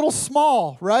God a little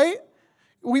small, right?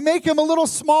 We make him a little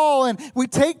small, and we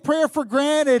take prayer for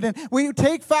granted, and we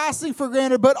take fasting for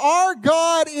granted. But our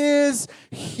God is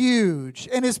huge,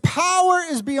 and his power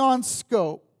is beyond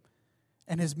scope,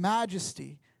 and his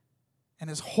majesty and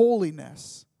his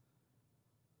holiness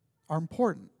are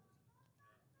important.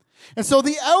 And so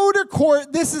the outer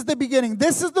court, this is the beginning.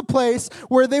 This is the place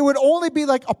where they would only be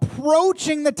like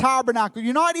approaching the tabernacle.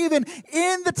 You're not even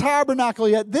in the tabernacle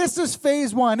yet. This is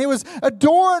phase one. It was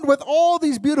adorned with all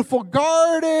these beautiful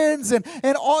gardens and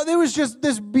all. There was just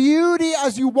this beauty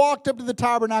as you walked up to the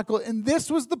tabernacle. And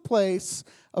this was the place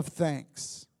of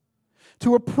thanks.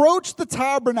 To approach the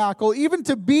tabernacle, even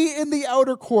to be in the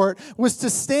outer court, was to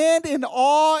stand in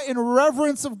awe and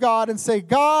reverence of God and say,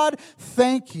 God,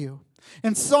 thank you.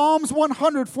 In Psalms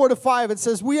 100, 4-5, it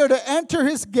says, we are to enter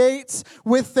his gates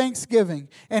with thanksgiving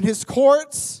and his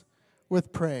courts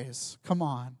with praise. Come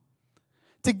on.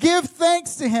 To give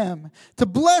thanks to him, to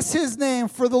bless his name,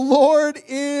 for the Lord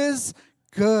is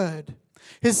good.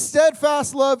 His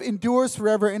steadfast love endures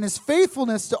forever, and his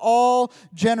faithfulness to all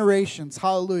generations.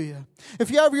 Hallelujah.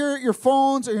 If you have your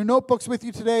phones or your notebooks with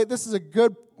you today, this is a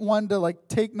good one to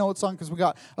take notes on, because we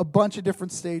got a bunch of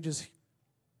different stages.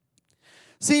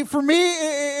 See, for me,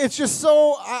 it's just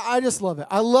so, I just love it.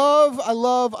 I love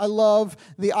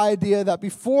the idea that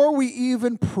before we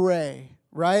even pray,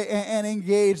 right, and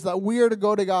engage, that we are to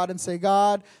go to God and say,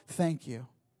 God, thank you.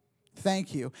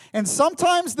 Thank you. And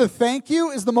sometimes the thank you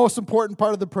is the most important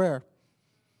part of the prayer.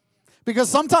 Because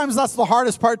sometimes that's the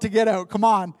hardest part to get out. Come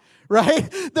on.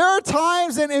 Right? There are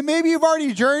times, and maybe you've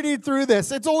already journeyed through this.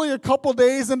 It's only a couple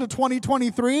days into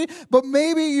 2023, but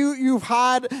maybe you've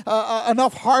had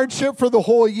enough hardship for the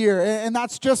whole year, and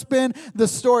that's just been the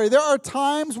story. There are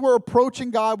times where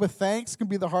approaching God with thanks can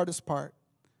be the hardest part.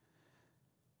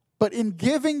 But in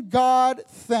giving God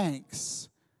thanks,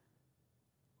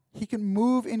 he can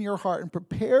move in your heart and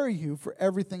prepare you for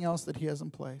everything else that he has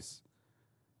in place.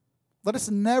 Let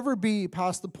us never be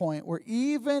past the point where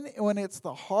even when it's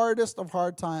the hardest of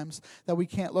hard times, that we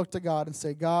can't look to God and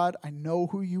say, God, I know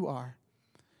who you are,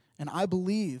 and I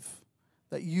believe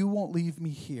that you won't leave me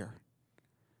here.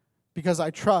 Because I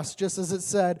trust, just as it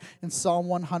said in Psalm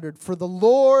 100, for the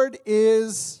Lord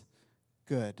is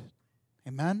good.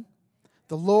 Amen?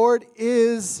 The Lord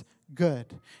is good.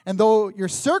 And though your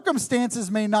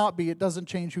circumstances may not be, it doesn't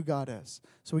change who God is.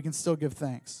 So we can still give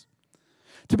thanks.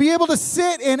 To be able to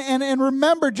sit and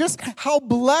remember just how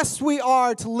blessed we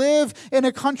are to live in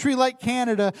a country like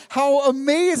Canada, how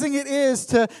amazing it is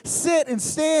to sit and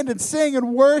stand and sing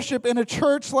and worship in a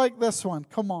church like this one.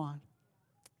 Come on.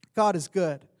 God is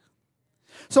good.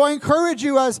 So I encourage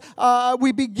you as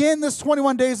we begin this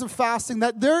 21 days of fasting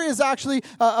that there is actually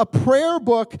a prayer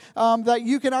book that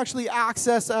you can actually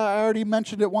access. I already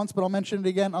mentioned it once, but I'll mention it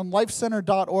again on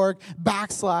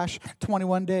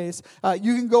lifecenter.org/21 days.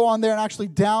 You can go on there and actually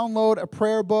download a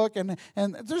prayer book, and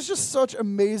there's just such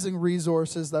amazing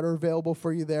resources that are available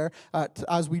for you there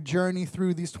as we journey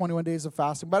through these 21 days of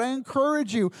fasting. But I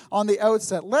encourage you on the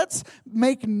outset, let's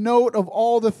make note of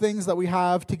all the things that we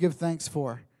have to give thanks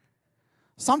for.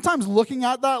 Sometimes looking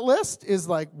at that list is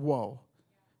like, whoa,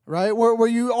 right? Where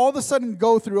you all of a sudden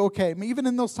go through, okay, even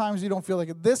in those times you don't feel like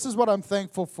it, this is what I'm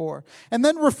thankful for. And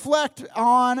then reflect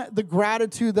on the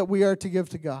gratitude that we are to give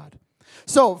to God.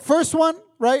 So, first one,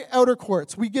 right, outer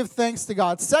courts. We give thanks to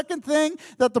God. Second thing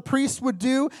that the priests would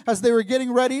do as they were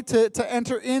getting ready to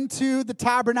enter into the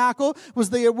tabernacle was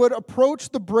they would approach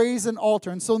the brazen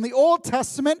altar. And so in the Old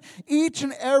Testament, each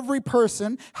and every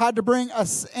person had to bring an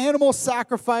animal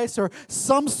sacrifice or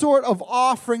some sort of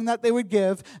offering that they would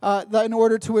give in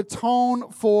order to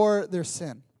atone for their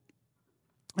sin.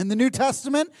 In the New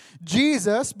Testament,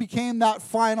 Jesus became that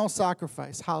final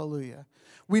sacrifice. Hallelujah.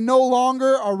 We no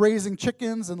longer are raising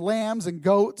chickens and lambs and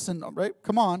goats and, right?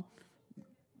 Come on.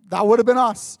 That would have been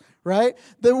us, right?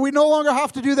 That we no longer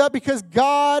have to do that because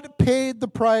God paid the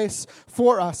price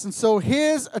for us. And so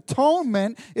his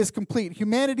atonement is complete.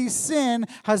 Humanity's sin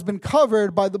has been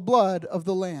covered by the blood of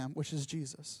the Lamb, which is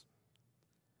Jesus.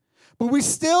 But we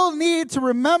still need to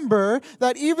remember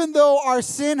that even though our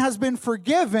sin has been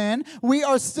forgiven, we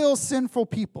are still sinful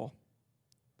people,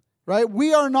 right?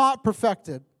 We are not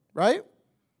perfected, right?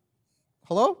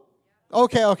 Hello?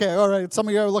 Okay, all right. Some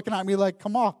of you are looking at me like,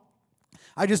 come on.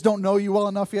 I just don't know you well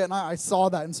enough yet, and I saw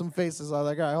that in some faces. I was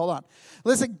like, all right, hold on.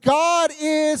 Listen, God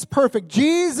is perfect.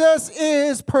 Jesus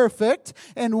is perfect,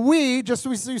 and we, just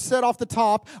as we said off the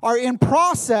top, are in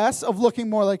process of looking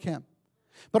more like him.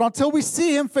 But until we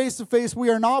see him face to face, we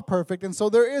are not perfect. And so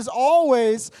there is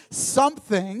always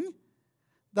something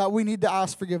that we need to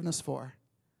ask forgiveness for,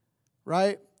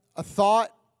 right? A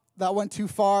thought that went too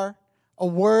far, a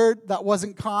word that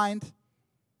wasn't kind.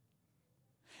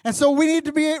 And so we need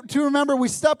to be able to remember we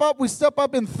step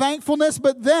up in thankfulness,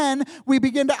 but then we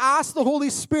begin to ask the Holy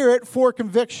Spirit for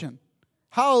conviction.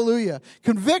 Hallelujah.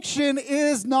 Conviction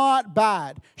is not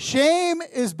bad. Shame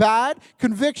is bad.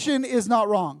 Conviction is not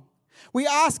wrong. We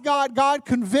ask God, God,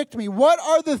 convict me. What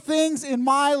are the things in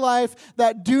my life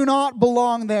that do not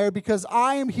belong there? Because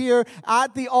I am here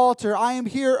at the altar. I am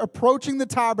here approaching the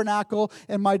tabernacle,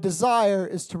 and my desire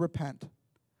is to repent,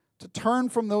 to turn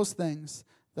from those things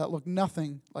that look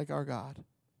nothing like our God.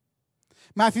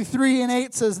 Matthew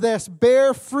 3:8 says this,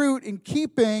 bear fruit in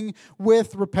keeping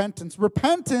with repentance.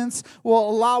 Repentance will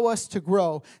allow us to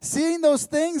grow. Seeing those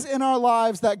things in our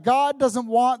lives that God doesn't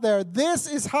want there, this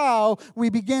is how we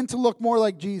begin to look more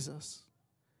like Jesus.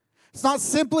 It's not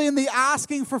simply in the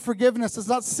asking for forgiveness. It's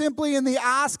not simply in the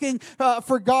asking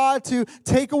for God to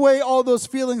take away all those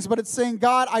feelings, but it's saying,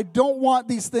 God, I don't want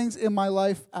these things in my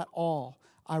life at all.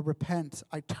 I repent.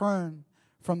 I turn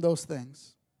from those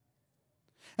things.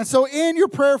 And so in your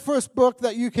prayer first book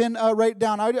that you can write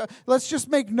down, let's just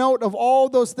make note of all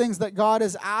those things that God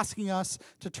is asking us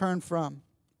to turn from.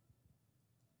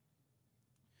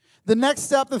 The next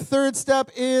step, the third step,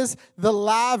 is the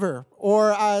laver,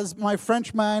 or as my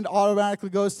French mind automatically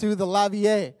goes to, the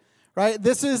lavier. Right?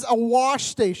 This is a wash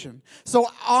station. So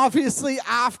obviously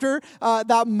after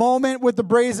that moment with the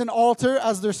brazen altar,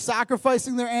 as they're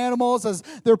sacrificing their animals, as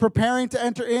they're preparing to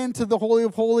enter into the Holy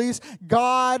of Holies,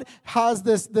 God has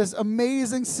this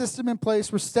amazing system in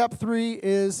place where step 3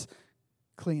 is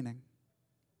cleaning.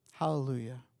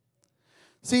 Hallelujah.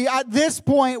 See, at this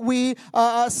point, we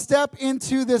step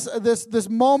into this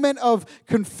moment of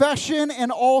confession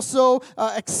and also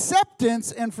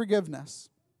acceptance and forgiveness.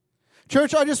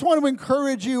 Church, I just want to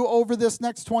encourage you over this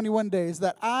next 21 days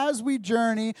that as we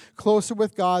journey closer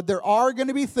with God, there are going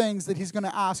to be things that He's going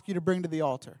to ask you to bring to the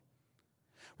altar.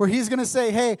 Where He's going to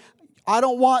say, hey, I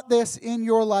don't want this in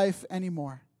your life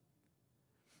anymore.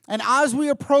 And as we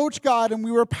approach God and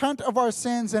we repent of our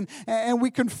sins and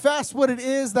we confess what it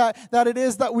is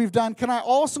that we've done, can I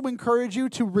also encourage you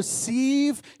to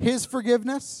receive His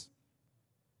forgiveness?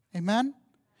 Amen?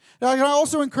 Now, can I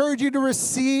also encourage you to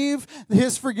receive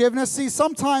His forgiveness? See,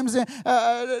 sometimes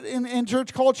in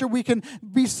church culture, we can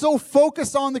be so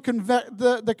focused on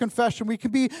the confession. We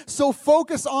can be so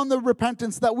focused on the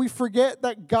repentance that we forget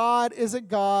that God is a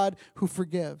God who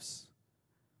forgives,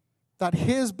 that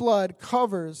His blood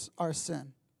covers our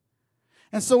sin.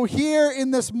 And so here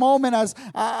in this moment,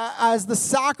 as the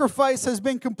sacrifice has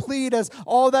been complete, as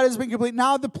all that has been complete,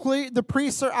 now the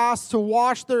priests are asked to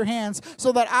wash their hands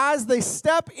so that as they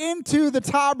step into the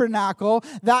tabernacle,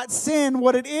 that sin,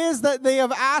 what it is that they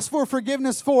have asked for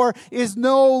forgiveness for, is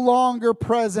no longer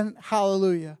present.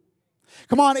 Hallelujah.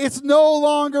 Come on, it's no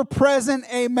longer present.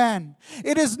 Amen.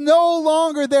 It is no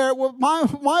longer there.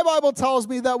 My Bible tells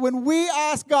me that when we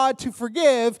ask God to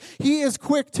forgive, He is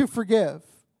quick to forgive.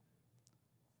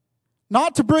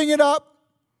 Not to bring it up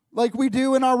like we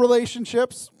do in our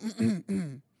relationships,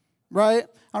 right?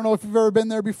 I don't know if you've ever been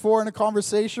there before in a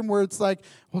conversation where it's like,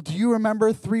 well, do you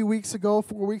remember 3 weeks ago,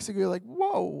 4 weeks ago? You're like,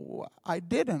 whoa, I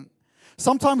didn't.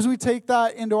 Sometimes we take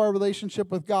that into our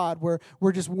relationship with God where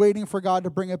we're just waiting for God to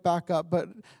bring it back up. But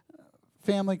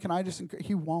family, can I just encourage?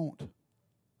 He won't.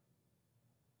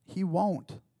 He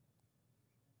won't.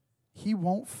 He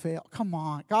won't fail. Come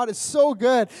on. God is so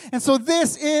good. And so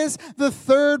this is the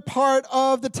third part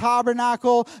of the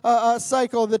tabernacle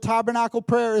cycle, the tabernacle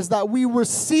prayer, is that we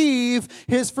receive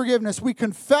His forgiveness. We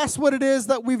confess what it is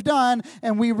that we've done,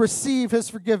 and we receive His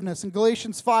forgiveness. In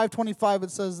Galatians 5:25,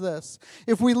 it says this,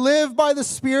 if we live by the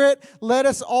Spirit, let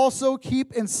us also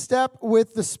keep in step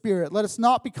with the Spirit. Let us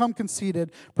not become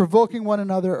conceited, provoking one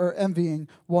another or envying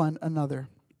one another.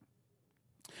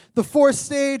 The fourth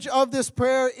stage of this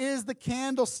prayer is the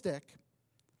candlestick.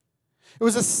 It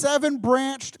was a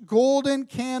 7-branched golden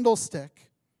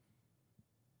candlestick.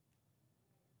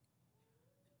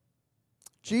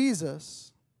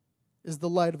 Jesus is the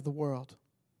light of the world.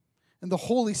 And the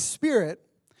Holy Spirit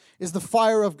is the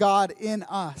fire of God in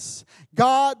us.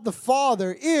 God the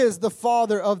Father is the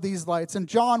Father of these lights. In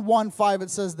John 1:5 it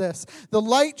says this, the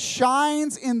light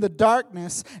shines in the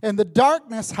darkness, and the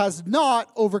darkness has not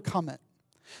overcome it.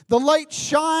 The light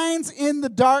shines in the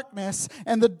darkness,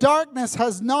 and the darkness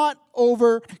has not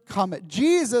overcome it.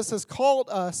 Jesus has called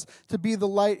us to be the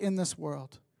light in this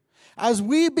world. as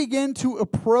we begin to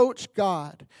approach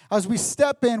God, as we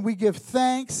step in, we give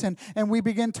thanks and we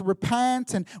begin to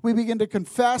repent and we begin to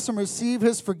confess and receive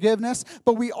His forgiveness,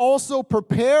 but we also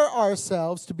prepare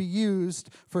ourselves to be used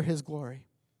for His glory.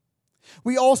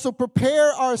 We also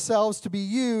prepare ourselves to be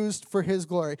used for His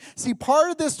glory. See,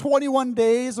 part of this 21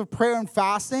 days of prayer and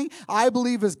fasting, I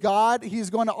believe, is God.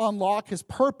 He's going to unlock His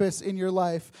purpose in your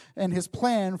life and His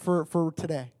plan for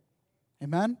today.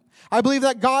 Amen? I believe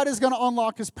that God is going to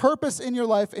unlock His purpose in your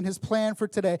life and His plan for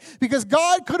today. Because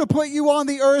God could have put you on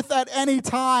the earth at any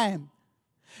time.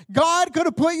 God could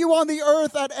have put you on the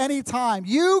earth at any time.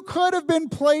 You could have been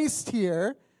placed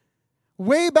here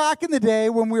way back in the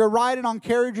day when we were riding on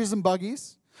carriages and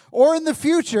buggies, or in the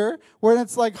future when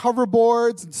it's like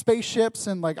hoverboards and spaceships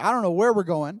and like, I don't know where we're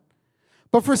going.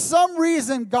 But for some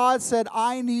reason, God said,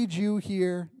 I need you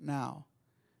here now.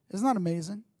 Isn't that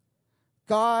amazing?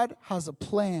 God has a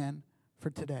plan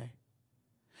for today.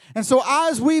 And so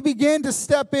as we begin to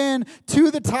step in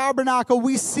to the tabernacle,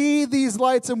 we see these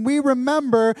lights and we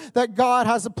remember that God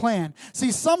has a plan.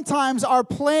 See, sometimes our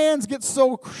plans get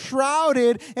so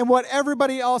shrouded in what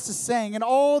everybody else is saying and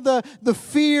all the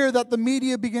fear that the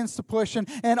media begins to push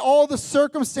and all the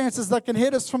circumstances that can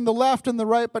hit us from the left and the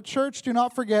right. But church, do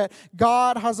not forget,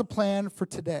 God has a plan for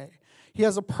today. He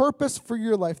has a purpose for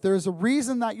your life. There is a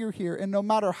reason that you're here. And no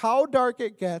matter how dark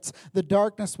it gets, the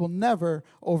darkness will never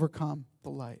overcome the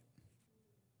light.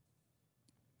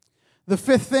 The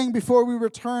fifth thing before we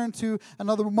return to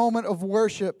another moment of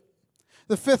worship,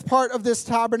 the fifth part of this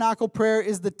tabernacle prayer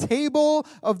is the table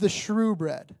of the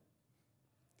shewbread.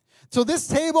 So this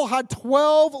table had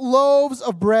 12 loaves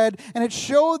of bread, and it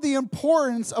showed the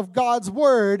importance of God's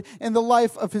word in the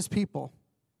life of His people.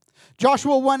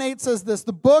 Joshua 1:8 says this,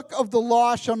 the book of the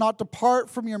law shall not depart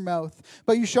from your mouth,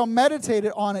 but you shall meditate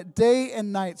on it day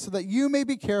and night, so that you may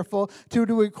be careful to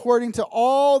do according to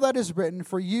all that is written,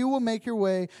 for then you will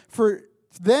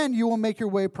make your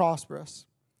way prosperous,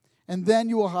 and then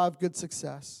you will have good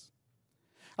success.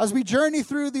 As we journey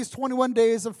through these 21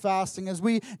 days of fasting, as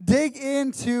we dig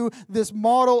into this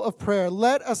model of prayer,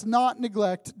 let us not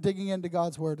neglect digging into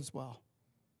God's word as well.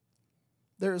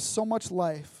 There is so much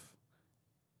life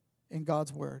in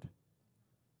God's word.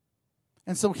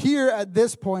 And so here at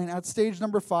this point, at stage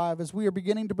number 5, as we are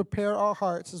beginning to prepare our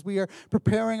hearts, as we are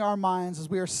preparing our minds, as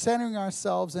we are centering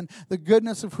ourselves in the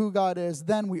goodness of who God is,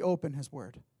 then we open His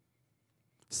word.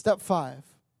 Step 5,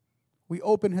 we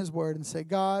open His word and say,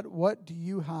 God, what do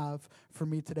you have for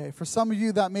me today? For some of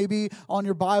you, that may be on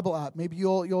your Bible app. Maybe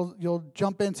you'll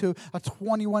jump into a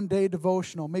 21-day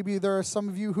devotional. Maybe there are some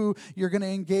of you who you're going to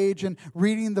engage in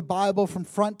reading the Bible from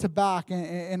front to back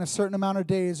in a certain amount of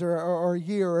days or a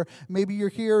year. Or maybe you're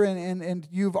here and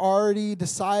you've already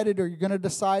decided, or you're going to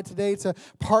decide today to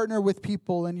partner with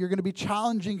people and you're going to be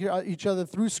challenging each other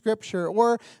through Scripture.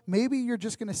 Or maybe you're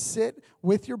just going to sit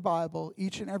with your Bible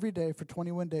each and every day for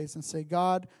 21 days and say,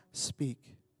 God, speak.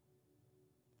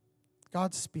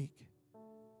 God, speak.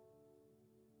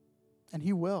 And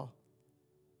He will.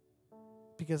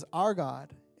 Because our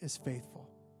God is faithful.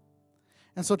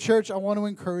 And so, church, I want to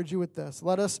encourage you with this.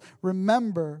 Let us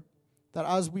remember that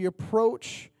as we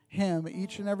approach Him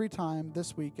each and every time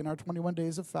this week in our 21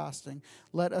 days of fasting,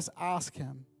 let us ask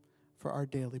Him for our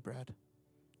daily bread.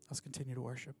 Let's continue to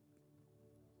worship.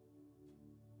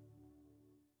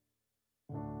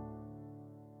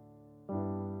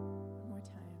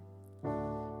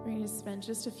 We're going to spend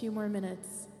just a few more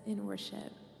minutes in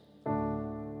worship.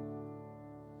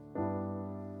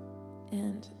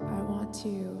 And I want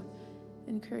to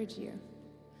encourage you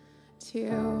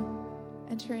to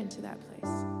enter into that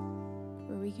place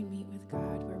where we can meet with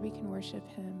God, where we can worship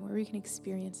Him, where we can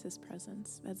experience His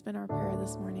presence. That's been our prayer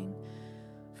this morning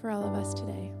for all of us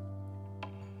today.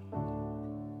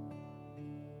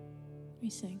 We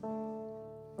sing.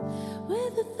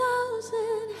 With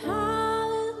 1,000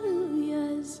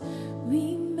 hallelujahs,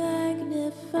 we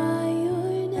magnify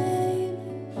your name.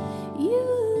 You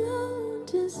alone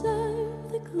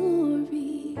deserve the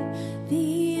glory,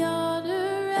 the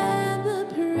honor, and the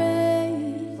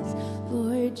praise.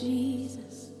 Lord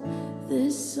Jesus,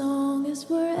 this song is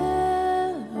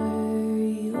forever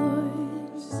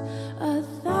yours.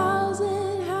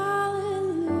 1,000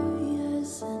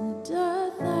 hallelujahs and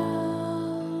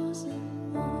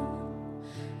 1,000 more.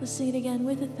 Let's sing it again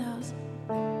with 1,000.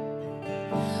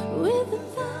 With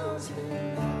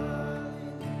 1,000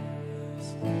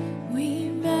 hallelujahs, we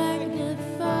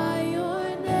magnify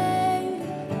your name.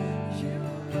 You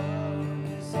alone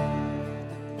deserve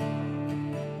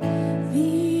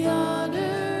the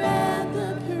honor and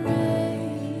the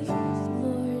praise.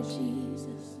 Lord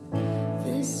Jesus,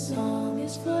 this song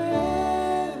is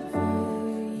forever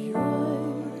yours.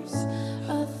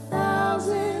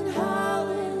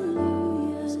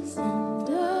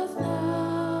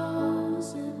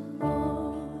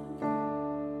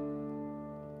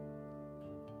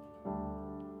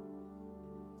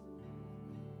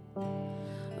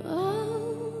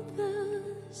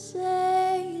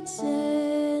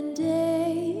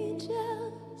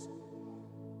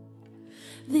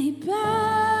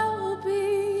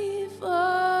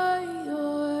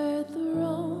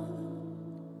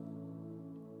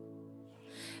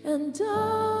 and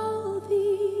all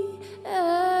the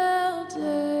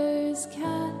elders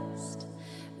cast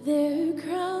their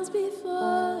crowns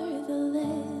before the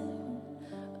Lamb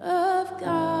of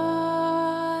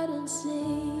God and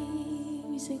sing.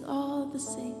 We sing all the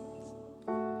saints,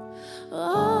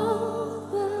 all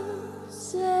the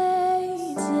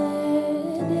saints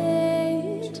and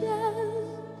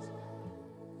angels,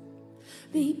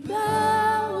 they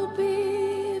bow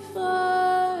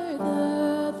before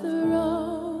the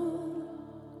throne,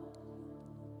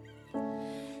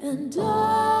 and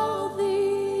all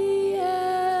the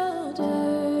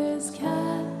elders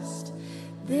cast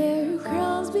their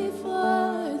crowns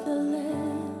before the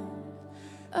Lamb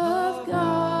of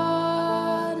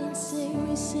God and sing.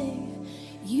 We sing,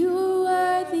 you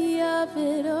are worthy of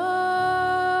it all.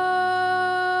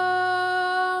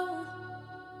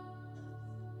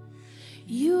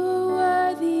 You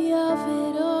are worthy of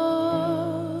it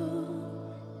all.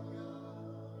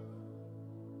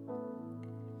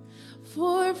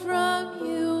 For from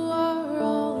you are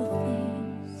all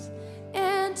things,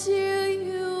 and to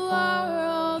you are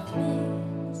all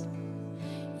things.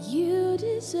 You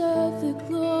deserve the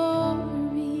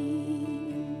glory.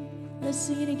 Let's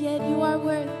sing it again. You are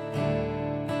worthy.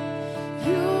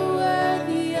 You are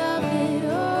worthy of it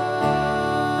all.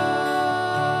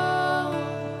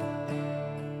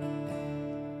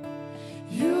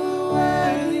 You are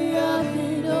worthy of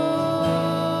it all.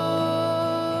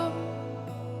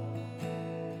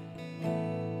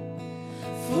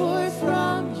 For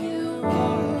from you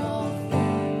are all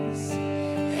things,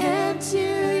 and to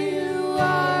you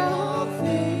are all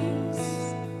things.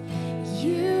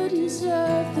 You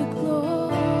deserve the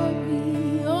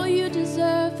glory. Oh, you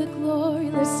deserve the glory.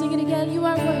 Let's sing it again. You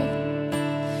are worthy.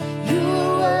 You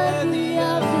are worthy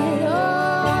of it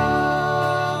all.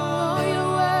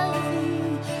 You're worthy.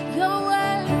 You're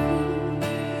worthy.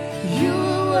 You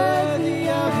are worthy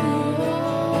of it all.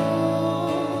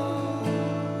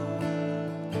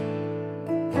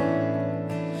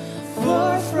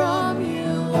 For from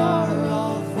you are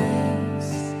all things,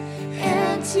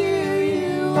 and to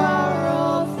you are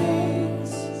all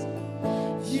things.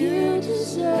 You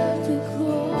deserve the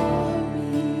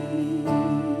glory.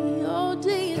 Oh,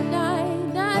 day and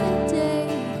night, night and day.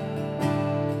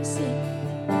 Sing.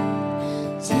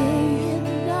 Day and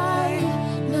night,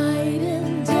 night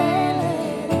and day,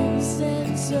 let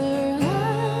incense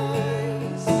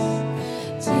arise.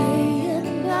 Day and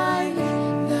night,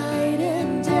 night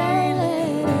and day,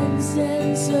 let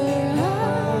incense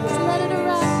arise. Let it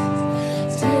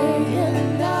arise. Day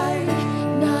and night,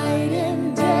 night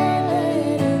and day,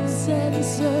 let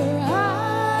incense arise.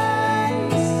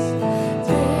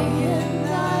 Day and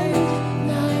night,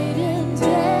 night and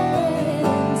day, let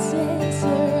incense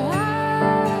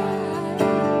arise.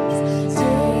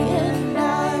 Day and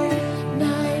night,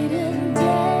 night and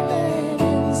day, let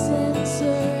incense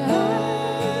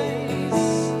arise.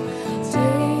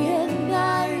 Day and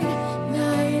night,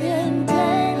 night and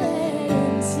day, let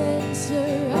incense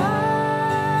arise.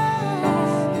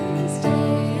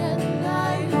 Day and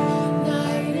night,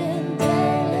 night and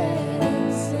day, let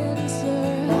incense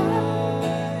arise.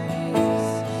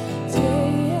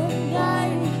 Day and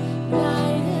night,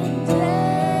 night and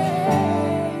day.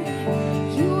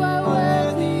 You are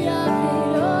worthy of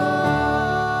it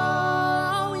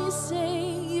all. We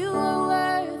sing, you are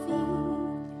worthy.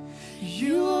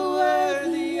 You are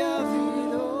worthy of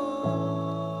it all.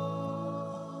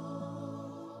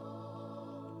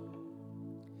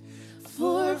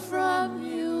 For from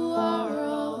you are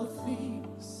all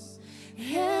things,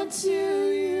 and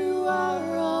to you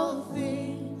are all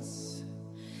things.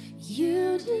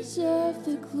 You deserve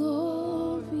the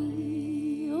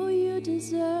glory. Oh, you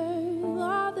deserve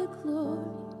all the glory.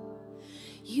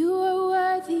 You are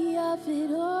worthy of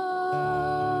it all.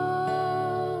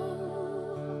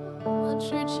 Oh,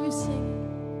 church, you sing.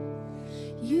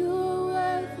 You are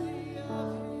worthy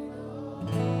of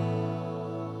it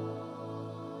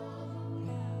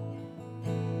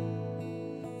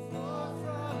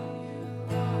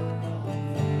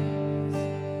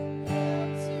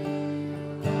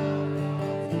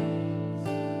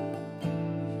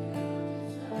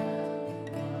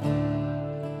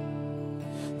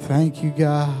Thank you,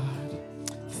 God.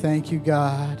 Thank you,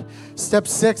 God. Step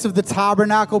 6 of the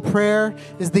tabernacle prayer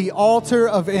is the altar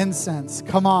of incense.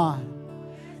 Come on.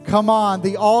 Come on,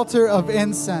 the altar of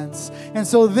incense. And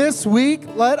so this week,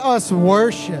 let us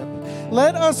worship.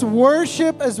 Let us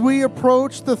worship as we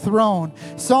approach the throne.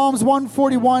 Psalms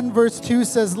 141 verse 2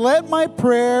 says, "Let my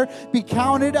prayer be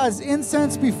counted as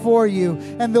incense before you,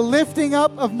 and the lifting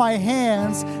up of my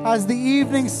hands as the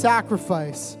evening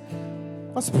sacrifice."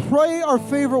 Let's pray our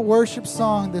favorite worship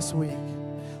song this week.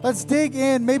 Let's dig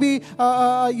in. Maybe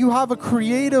you have a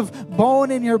creative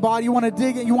bone in your body. You want to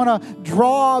dig in. You want to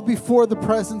draw before the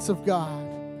presence of God.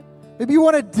 Maybe you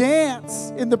want to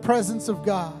dance in the presence of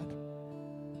God.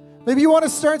 Maybe you want to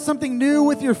start something new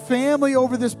with your family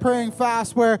over this praying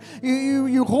fast where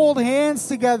you hold hands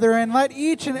together and let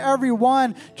each and every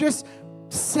one just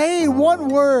say one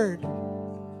word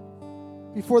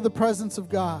before the presence of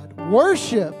God.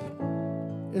 Worship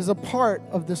is a part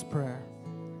of this prayer.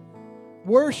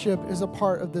 Worship is a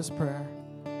part of this prayer.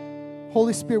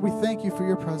 Holy Spirit, we thank you for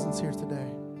your presence here today.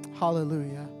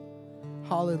 Hallelujah.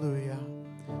 Hallelujah.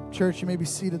 Church, you may be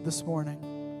seated this morning.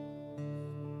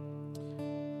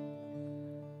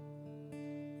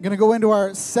 I'm going to go into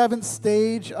our 7th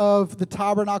stage of the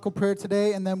tabernacle prayer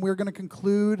today, and then we're going to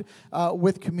conclude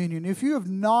with communion. If you have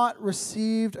not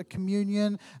received a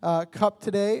communion cup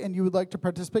today and you would like to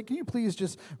participate, can you please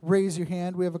just raise your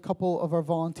hand? We have a couple of our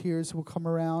volunteers who will come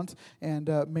around and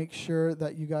make sure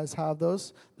that you guys have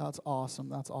those. That's awesome.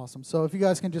 That's awesome. So if you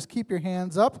guys can just keep your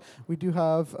hands up, we do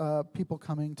have people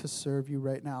coming to serve you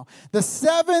right now. The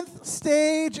 7th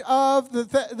stage of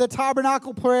the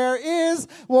tabernacle prayer is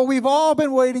what we've all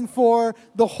been waiting for,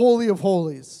 the Holy of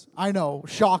Holies. I know,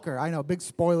 shocker. I know, big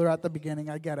spoiler at the beginning.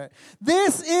 I get it.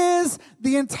 This is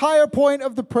the entire point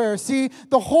of the prayer. See,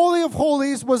 the Holy of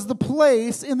Holies was the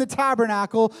place in the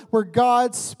tabernacle where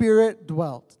God's Spirit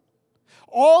dwelt.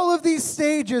 All of these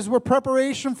stages were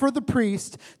preparation for the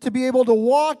priest to be able to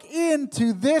walk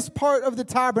into this part of the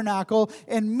tabernacle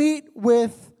and meet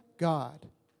with God.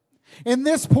 In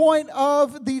this point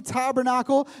of the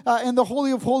tabernacle in the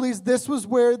Holy of Holies, this was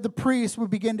where the priest would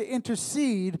begin to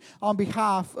intercede on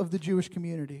behalf of the Jewish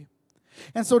community.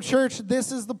 And so, church,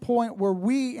 this is the point where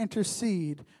we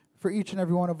intercede for each and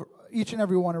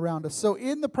every one around us. So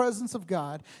in the presence of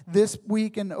God, this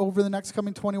week and over the next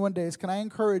coming 21 days, can I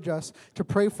encourage us to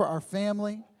pray for our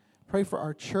family, pray for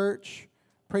our church,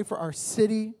 pray for our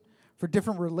city, for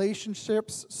different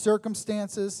relationships,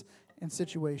 circumstances, and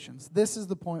situations. This is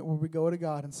the point where we go to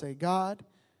God and say, God,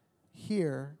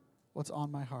 hear what's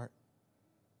on my heart.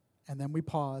 And then we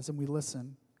pause and we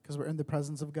listen because we're in the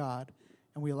presence of God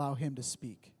and we allow Him to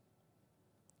speak.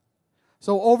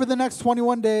 So over the next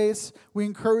 21 days, we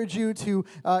encourage you to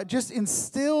just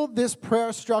instill this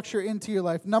prayer structure into your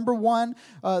life. Number one,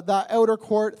 that outer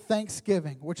court,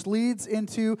 thanksgiving, which leads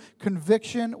into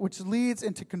conviction, which leads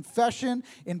into confession,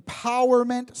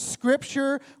 empowerment,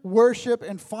 scripture, worship,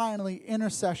 and finally,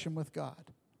 intercession with God.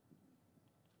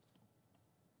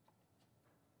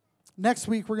 Next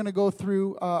week, we're going to go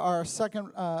through our second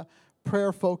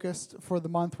prayer focused for the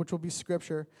month, which will be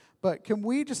scripture. But can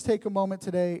we just take a moment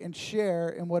today and share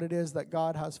in what it is that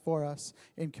God has for us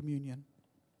in communion?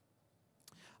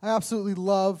 I absolutely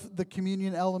love the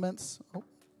communion elements. Oh,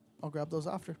 I'll grab those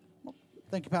after. Oh,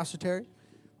 thank you, Pastor Terry.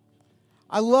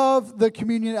 I love the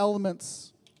communion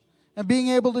elements. And being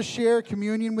able to share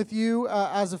communion with you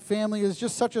as a family is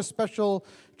just such a special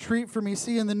treat for me.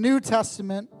 See, in the New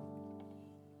Testament,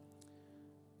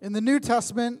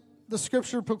 the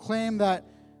scripture proclaimed that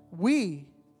we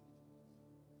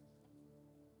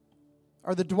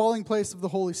are the dwelling place of the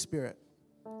Holy Spirit.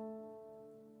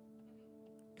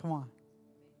 Come on.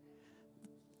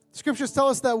 Scriptures tell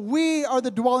us that we are the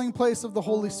dwelling place of the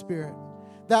Holy Spirit,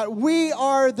 that we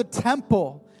are the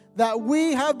temple, that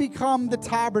we have become the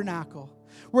tabernacle.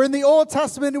 Where in the Old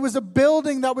Testament, it was a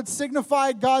building that would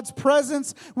signify God's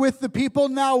presence with the people.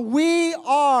 Now we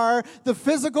are the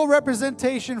physical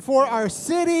representation for our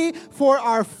city, for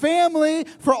our family,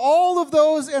 for all of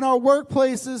those in our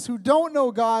workplaces who don't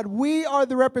know God. We are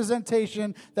the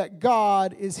representation that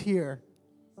God is here.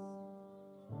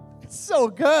 It's so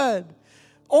good.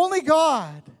 Only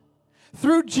God,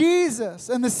 through Jesus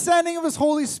and the sending of His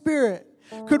Holy Spirit,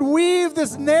 could weave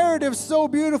this narrative so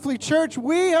beautifully. Church,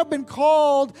 we have been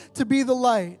called to be the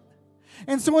light.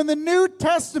 And so in the New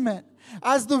Testament,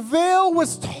 as the veil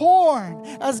was torn,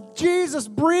 as Jesus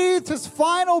breathed His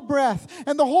final breath,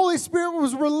 and the Holy Spirit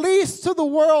was released to the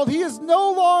world, He is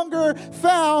no longer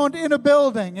found in a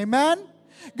building. Amen?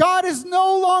 God is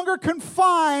no longer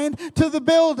confined to the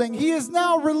building. He is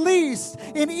now released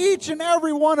in each and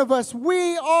every one of us.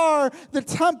 We are the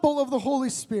temple of the Holy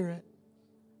Spirit.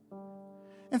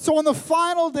 And so on the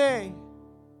final day,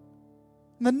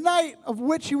 the night of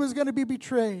which He was going to be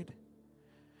betrayed,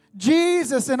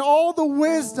 Jesus, in all the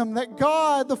wisdom that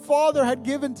God the Father had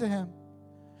given to Him,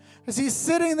 as He's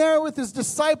sitting there with His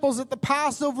disciples at the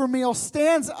Passover meal,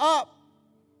 stands up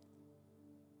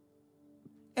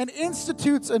and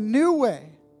institutes a new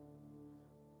way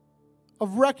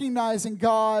of recognizing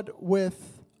God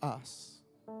with us.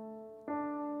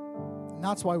 And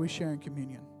that's why we share in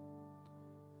communion.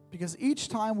 Because each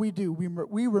time we do,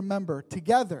 we remember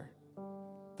together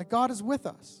that God is with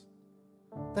us,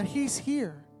 that He's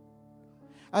here.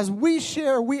 As we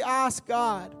share, we ask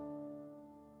God,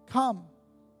 come.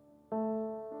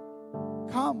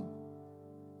 Come.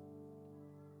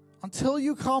 Until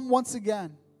you come once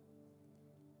again,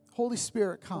 Holy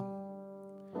Spirit, come.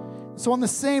 So on the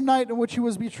same night in which He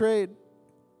was betrayed,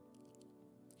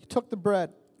 He took the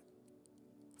bread.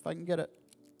 If I can get it.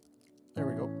 There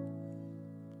we go.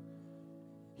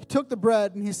 He took the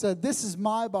bread and He said, "This is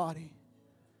my body,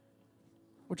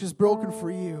 which is broken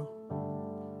for you."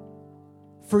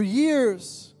 For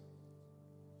years,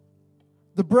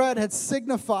 the bread had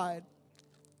signified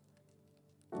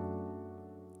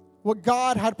what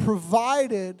God had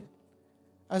provided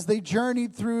as they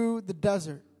journeyed through the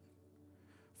desert.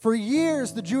 For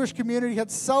years, the Jewish community had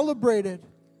celebrated.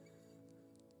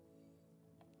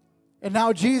 And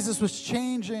now Jesus was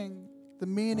changing the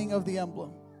meaning of the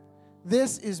emblem.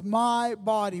 This is my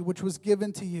body, which was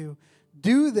given to you.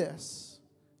 Do this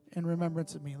in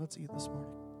remembrance of me. Let's eat this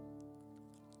morning.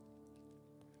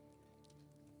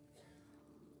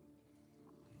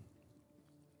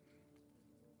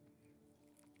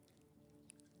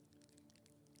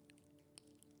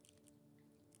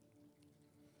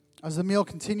 As the meal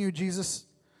continued, Jesus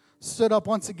stood up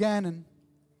once again and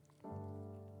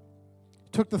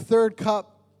took the third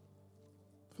cup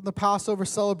from the Passover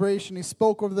celebration. He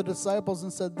spoke over the disciples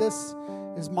and said, "This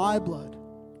is my blood."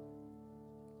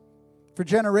 For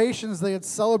generations, they had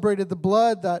celebrated the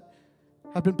blood that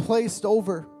had been placed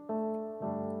over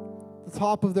the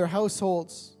top of their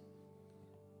households.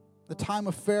 The time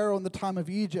of Pharaoh and the time of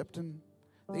Egypt, and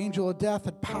the angel of death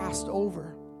had passed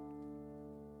over.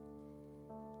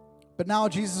 But now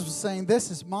Jesus was saying, "This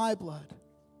is my blood.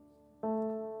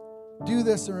 Do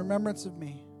this in remembrance of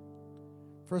me.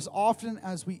 For as often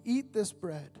as we eat this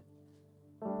bread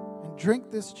and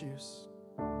drink this juice,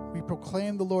 we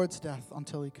proclaim the Lord's death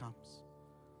until He comes."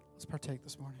 Let's partake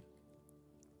this morning.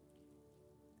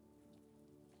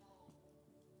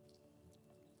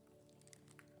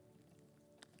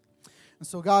 And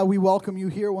so, God, we welcome you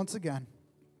here once again.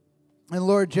 And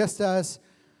Lord, just as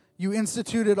you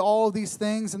instituted all of these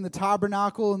things in the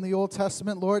tabernacle in the Old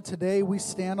Testament, Lord, today we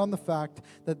stand on the fact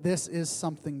that this is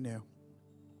something new.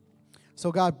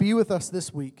 So God, be with us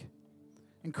this week.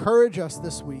 Encourage us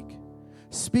this week.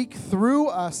 Speak through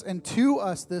us and to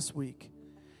us this week.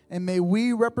 And may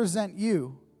we represent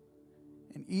you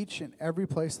in each and every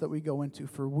place that we go into,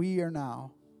 for we are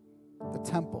now the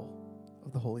temple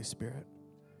of the Holy Spirit.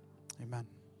 Amen.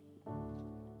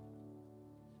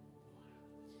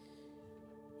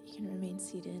 You can remain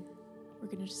seated. We're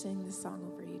going to sing this song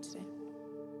over you today.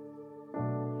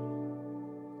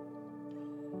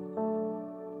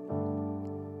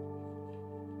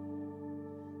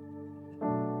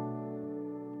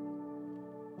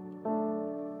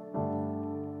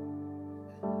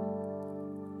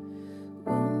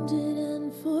 Wounded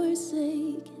and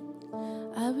forsaken,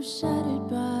 I was shattered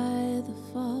by the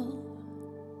fall.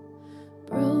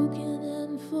 Broken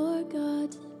and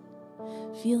forgotten,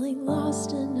 feeling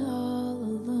lost and all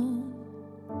alone.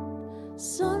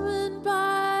 Summoned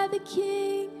by the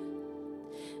King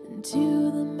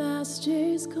into the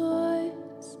Master's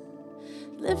courts,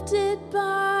 lifted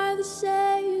by the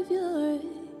Savior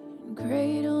and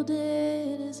cradled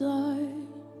in His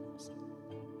arms.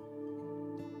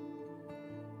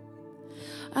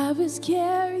 I was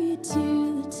carried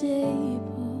to the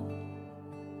table,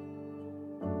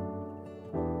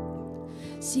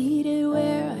 seated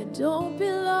where I don't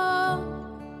belong.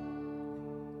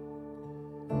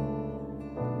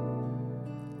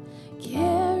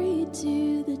 Carried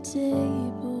to the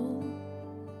table,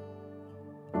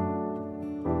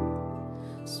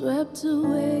 swept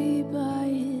away by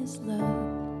His love.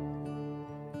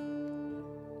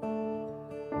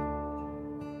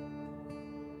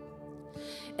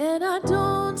 And I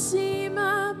don't see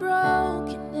my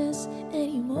brokenness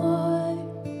anymore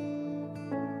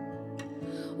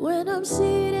when I'm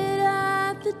seated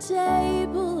at the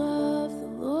table of the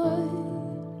Lord.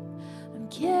 I'm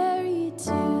carried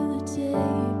to the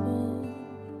table,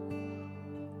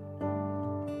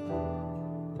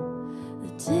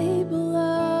 the table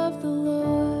of the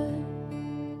Lord.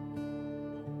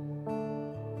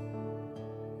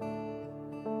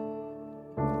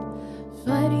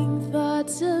 Fighting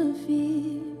thoughts of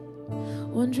fear,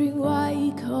 wondering why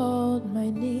He called my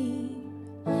name.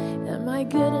 Am I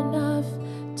good enough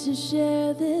to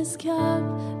share this cup?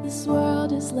 This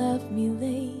world has left me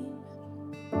lame.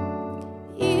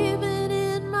 Even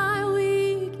in my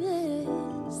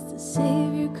weakness, the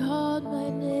Savior called my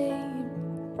name.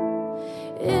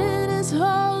 In His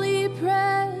holy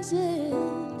presence,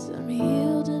 sins. I'm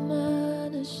healed and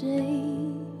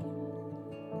unashamed.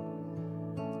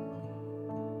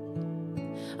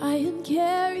 I am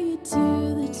carried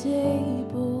to the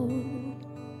table,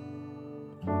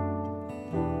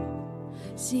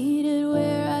 seated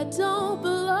where I don't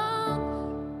belong.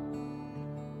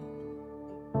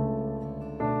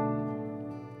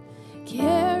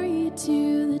 Carried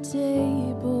to the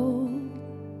table,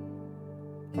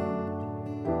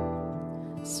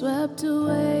 swept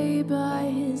away by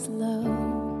his love.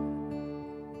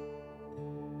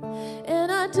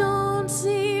 And I don't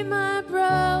see my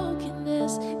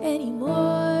brokenness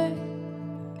anymore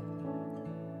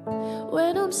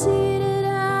when I'm seated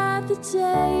at the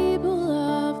table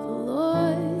of the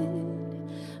Lord.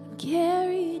 I'm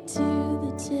carried to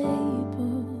the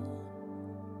table,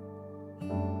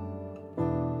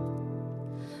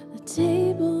 the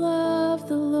table of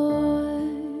the Lord.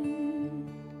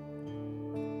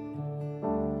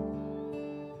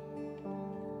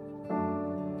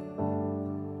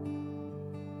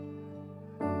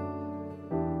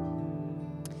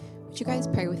 Would you guys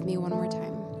pray with me one more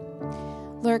time?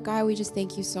 Lord God, we just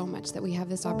thank you so much that we have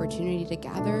this opportunity to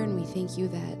gather, and we thank you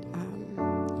that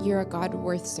you're a God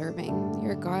worth serving.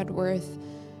 You're a God worth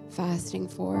fasting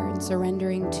for and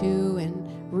surrendering to and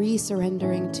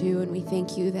re-surrendering to, and we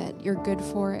thank you that you're good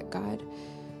for it, God.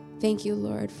 Thank you,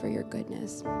 Lord, for your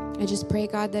goodness. I just pray,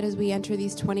 God, that as we enter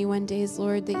these 21 days,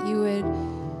 Lord, that you would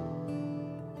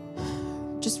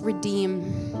just redeem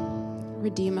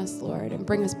us, Lord, and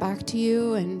bring us back to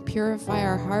you and purify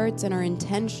our hearts and our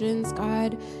intentions,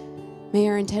 God. May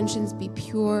our intentions be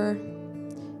pure.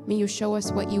 May you show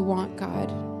us what you want,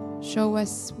 God. Show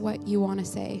us what you want to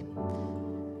say.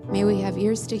 May we have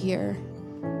ears to hear.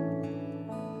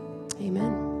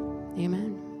 Amen.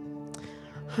 Amen.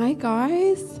 Hi,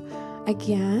 guys.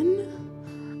 Again,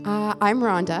 I'm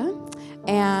Rhonda.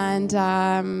 And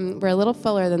we're a little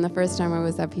fuller than the first time I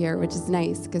was up here, which is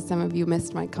nice because some of you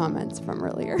missed my comments from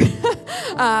earlier.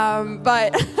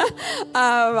 But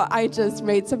I just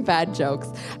made some bad jokes.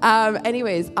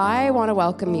 Anyways, I want to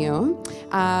welcome you.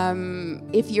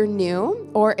 If you're new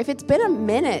or if it's been a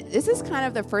minute, this is kind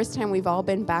of the first time we've all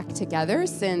been back together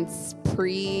since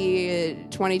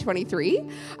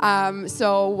pre-2023.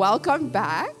 So welcome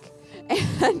back.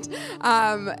 And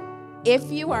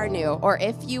if you are new or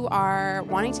if you are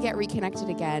wanting to get reconnected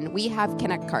again, we have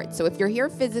Connect cards. So if you're here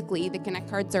physically, the Connect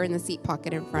cards are in the seat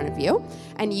pocket in front of you,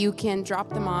 and you can drop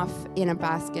them off in a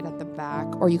basket at the back,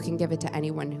 or you can give it to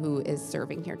anyone who is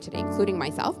serving here today, including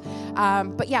myself.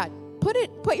 But yeah,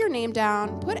 put your name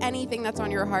down, put anything that's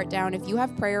on your heart down. If you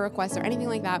have prayer requests or anything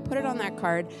like that, put it on that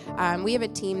card. We have a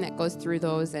team that goes through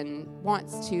those and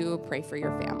wants to pray for your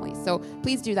family. So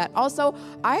please do that. Also,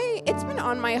 it's been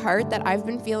on my heart that I've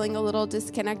been feeling a little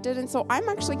disconnected, and so I'm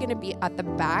actually going to be at the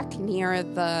back near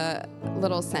the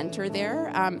little center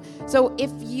there. So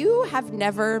if you have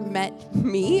never met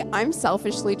me, I'm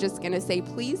selfishly just going to say,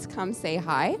 please come say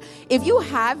hi. If you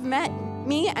have met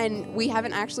me and we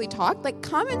haven't actually talked,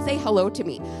 come and say hello to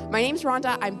me. My name's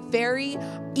Rhonda. I'm very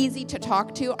easy to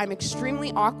talk to. I'm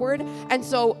extremely awkward, and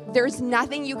so there's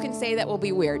nothing you can say that will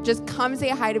be weird. Just come say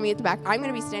hi to me at the back. I'm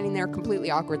going to be standing there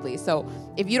completely awkwardly, so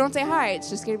if you don't say hi, it's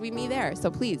just going to be me there. So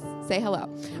please say hello.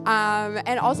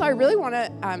 And also, I really want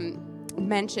to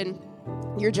mention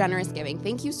your generous giving.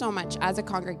 Thank you so much. As a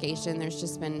congregation, there's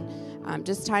just been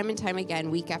just time and time again,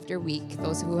 week after week,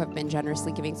 those who have been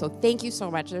generously giving. So thank you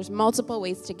so much. There's multiple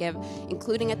ways to give,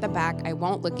 including at the back. I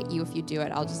won't look at you if you do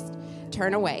it. I'll just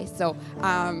turn away. So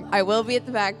I will be at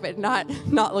the back, but not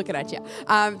looking at you.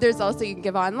 There's also, you can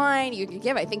give online. You can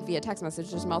give, I think, via text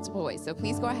message. There's multiple ways. So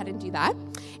please go ahead and do that.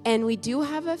 And we do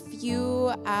have a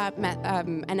few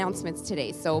announcements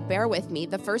today. So bear with me.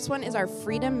 The first one is our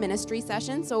Freedom Ministry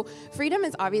session. So Freedom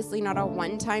is obviously not a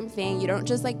one-time thing. You don't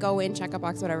just go in, check a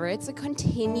box, whatever. It's a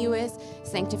continuous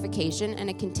sanctification and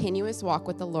a continuous walk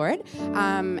with the Lord.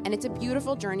 And it's a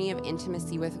beautiful journey of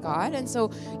intimacy with God. And so,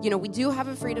 we do have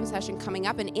a Freedom session coming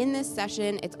up. And in this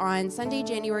session, it's on Sunday,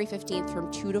 January 15th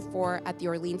from 2 to 4 at the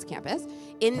Orleans campus.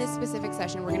 In this specific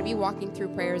session, we're going to be walking through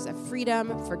prayers of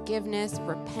freedom, forgiveness,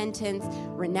 repentance,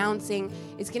 renouncing.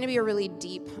 It's going to be a really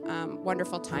deep,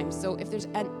 wonderful time. So if there's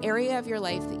an area of your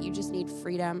life that you just need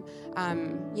freedom,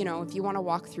 if you want to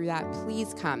walk through that,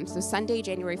 please come. So Sunday,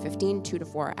 January 15th, 2 to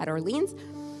 4 at Orleans.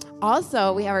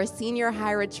 Also, we have our senior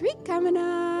high retreat coming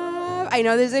up. I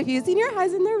know there's a few senior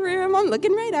highs in the room. I'm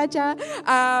looking right at ya.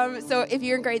 So if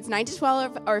you're in grades 9 to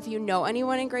 12, or if you know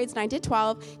anyone in grades 9 to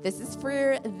 12, this is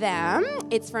for them.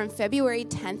 It's from February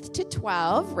 10th to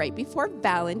 12, right before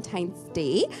Valentine's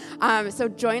Day. So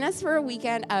join us for a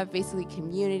weekend of basically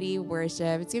community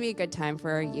worship. It's gonna be a good time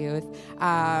for our youth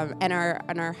and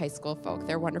our high school folk.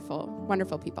 They're wonderful,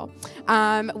 wonderful people.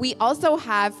 We also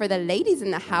have for the ladies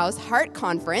in the house Heart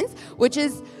Conference, which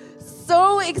is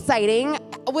so exciting.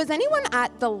 Was anyone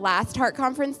at the last Heart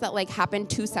Conference that happened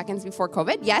 2 seconds before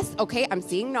COVID? Yes. Okay. I'm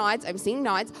seeing nods.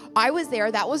 I was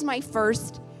there. That was my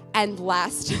first and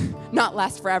last, not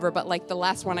last forever, but the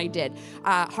last one I did,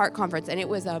 Heart Conference. And it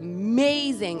was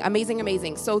amazing, amazing,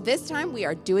 amazing. So this time we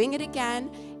are doing it again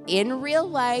in real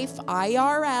life,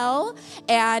 IRL,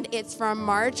 and it's from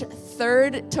March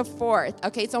 3rd to 4th.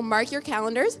 Okay, so mark your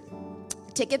calendars.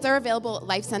 Tickets are available at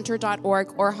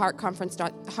lifecenter.org or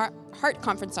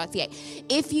heartconference.ca.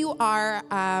 If you are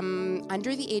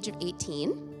under the age of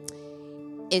 18,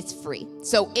 it's free.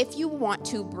 So if you want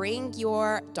to bring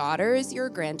your daughters, your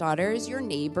granddaughters, your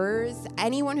neighbors,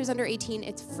 anyone who's under 18,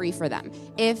 it's free for them.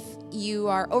 If you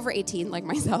are over 18, like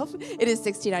myself, it is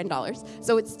 $69.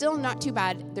 So it's still not too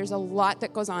bad. There's a lot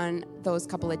that goes on those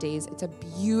couple of days. It's a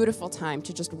beautiful time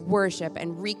to just worship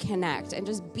and reconnect and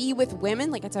just be with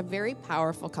women. It's a very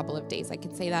powerful couple of days. I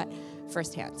can say that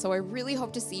firsthand. So I really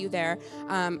hope to see you there.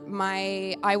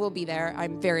 I will be there.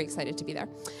 I'm very excited to be there.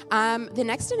 The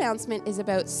next announcement is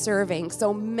about serving.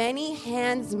 So many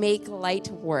hands make light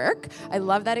work. I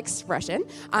love that expression.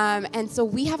 And so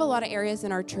we have a lot of areas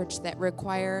in our church that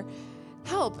require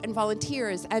help and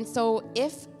volunteers. And so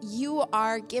if you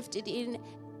are gifted in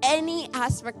any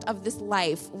aspect of this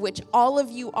life, which all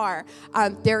of you are,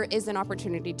 there is an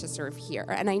opportunity to serve here.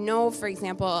 And I know, for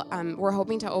example, we're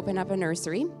hoping to open up a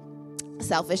nursery.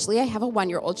 Selfishly, I have a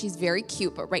 1-year-old. She's very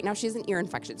cute, but right now she has an ear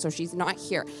infection, so she's not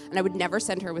here. And I would never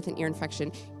send her with an ear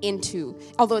infection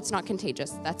although it's not contagious.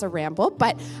 That's a ramble.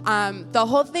 But the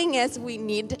whole thing is we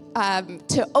need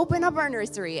to open up our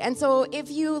nursery. And so if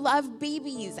you love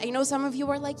babies, I know some of you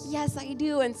are like, yes, I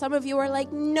do. And some of you are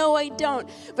like, no, I don't.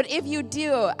 But if you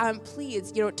do,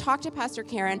 please, talk to Pastor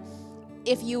Karen.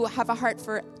 If you have a heart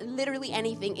for literally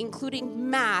anything,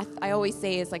 including math, I always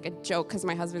say is a joke because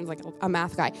my husband's a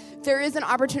math guy. There is an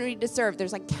opportunity to serve.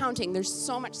 There's counting. There's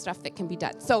so much stuff that can be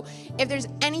done. So if there's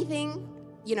anything,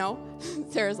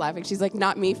 Sarah's laughing. She's like,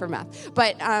 not me for math.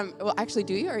 But, well, actually,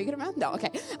 do you? Are you good at math? No,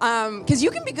 okay. Because you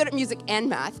can be good at music and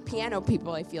math. Piano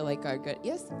people, I feel are good.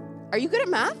 Yes? Are you good at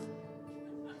math?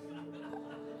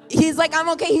 He's like, I'm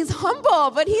okay. He's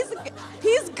humble, but he's good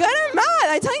at math.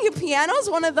 I tell you, piano's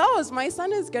one of those. My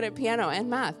son is good at piano and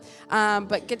math.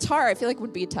 But guitar, I feel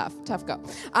would be a tough go.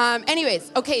 Anyways,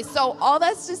 okay, so all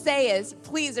that's to say is,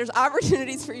 please, there's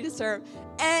opportunities for you to serve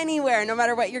anywhere, no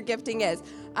matter what your gifting is.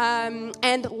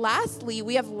 And lastly,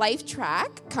 we have Life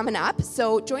Track coming up.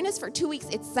 So join us for 2 weeks.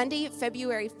 It's Sunday,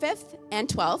 February 5th and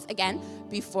 12th, again,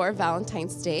 before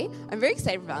Valentine's Day. I'm very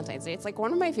excited for Valentine's Day. It's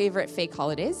one of my favorite fake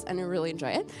holidays, and I really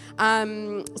enjoy it.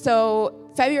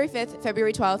 So February 5th,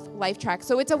 February 12th, Life Track.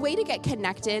 So it's a way to get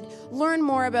connected, learn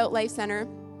more about Life Center,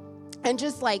 and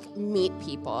just meet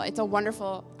people. It's a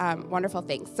wonderful, wonderful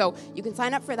thing. So you can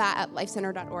sign up for that at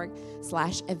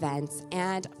lifecenter.org/events.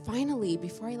 And finally,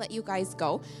 before I let you guys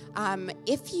go,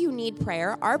 if you need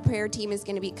prayer, our prayer team is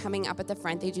going to be coming up at the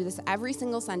front. They do this every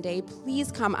single Sunday.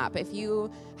 Please come up. If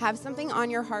you have something on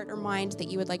your heart or mind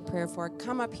that you would like prayer for,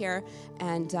 come up here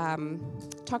and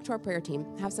talk to our prayer team.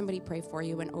 Have somebody pray for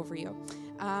you and over you.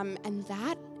 And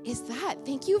that is that.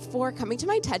 Thank you for coming to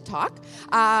my TED Talk.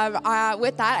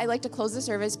 With that, I'd like to close the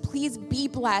service. Please be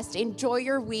blessed. Enjoy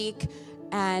your week.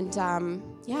 And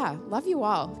love you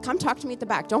all. Come talk to me at the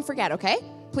back. Don't forget, okay?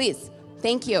 Please.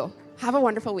 Thank you. Have a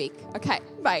wonderful week. Okay,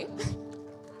 bye.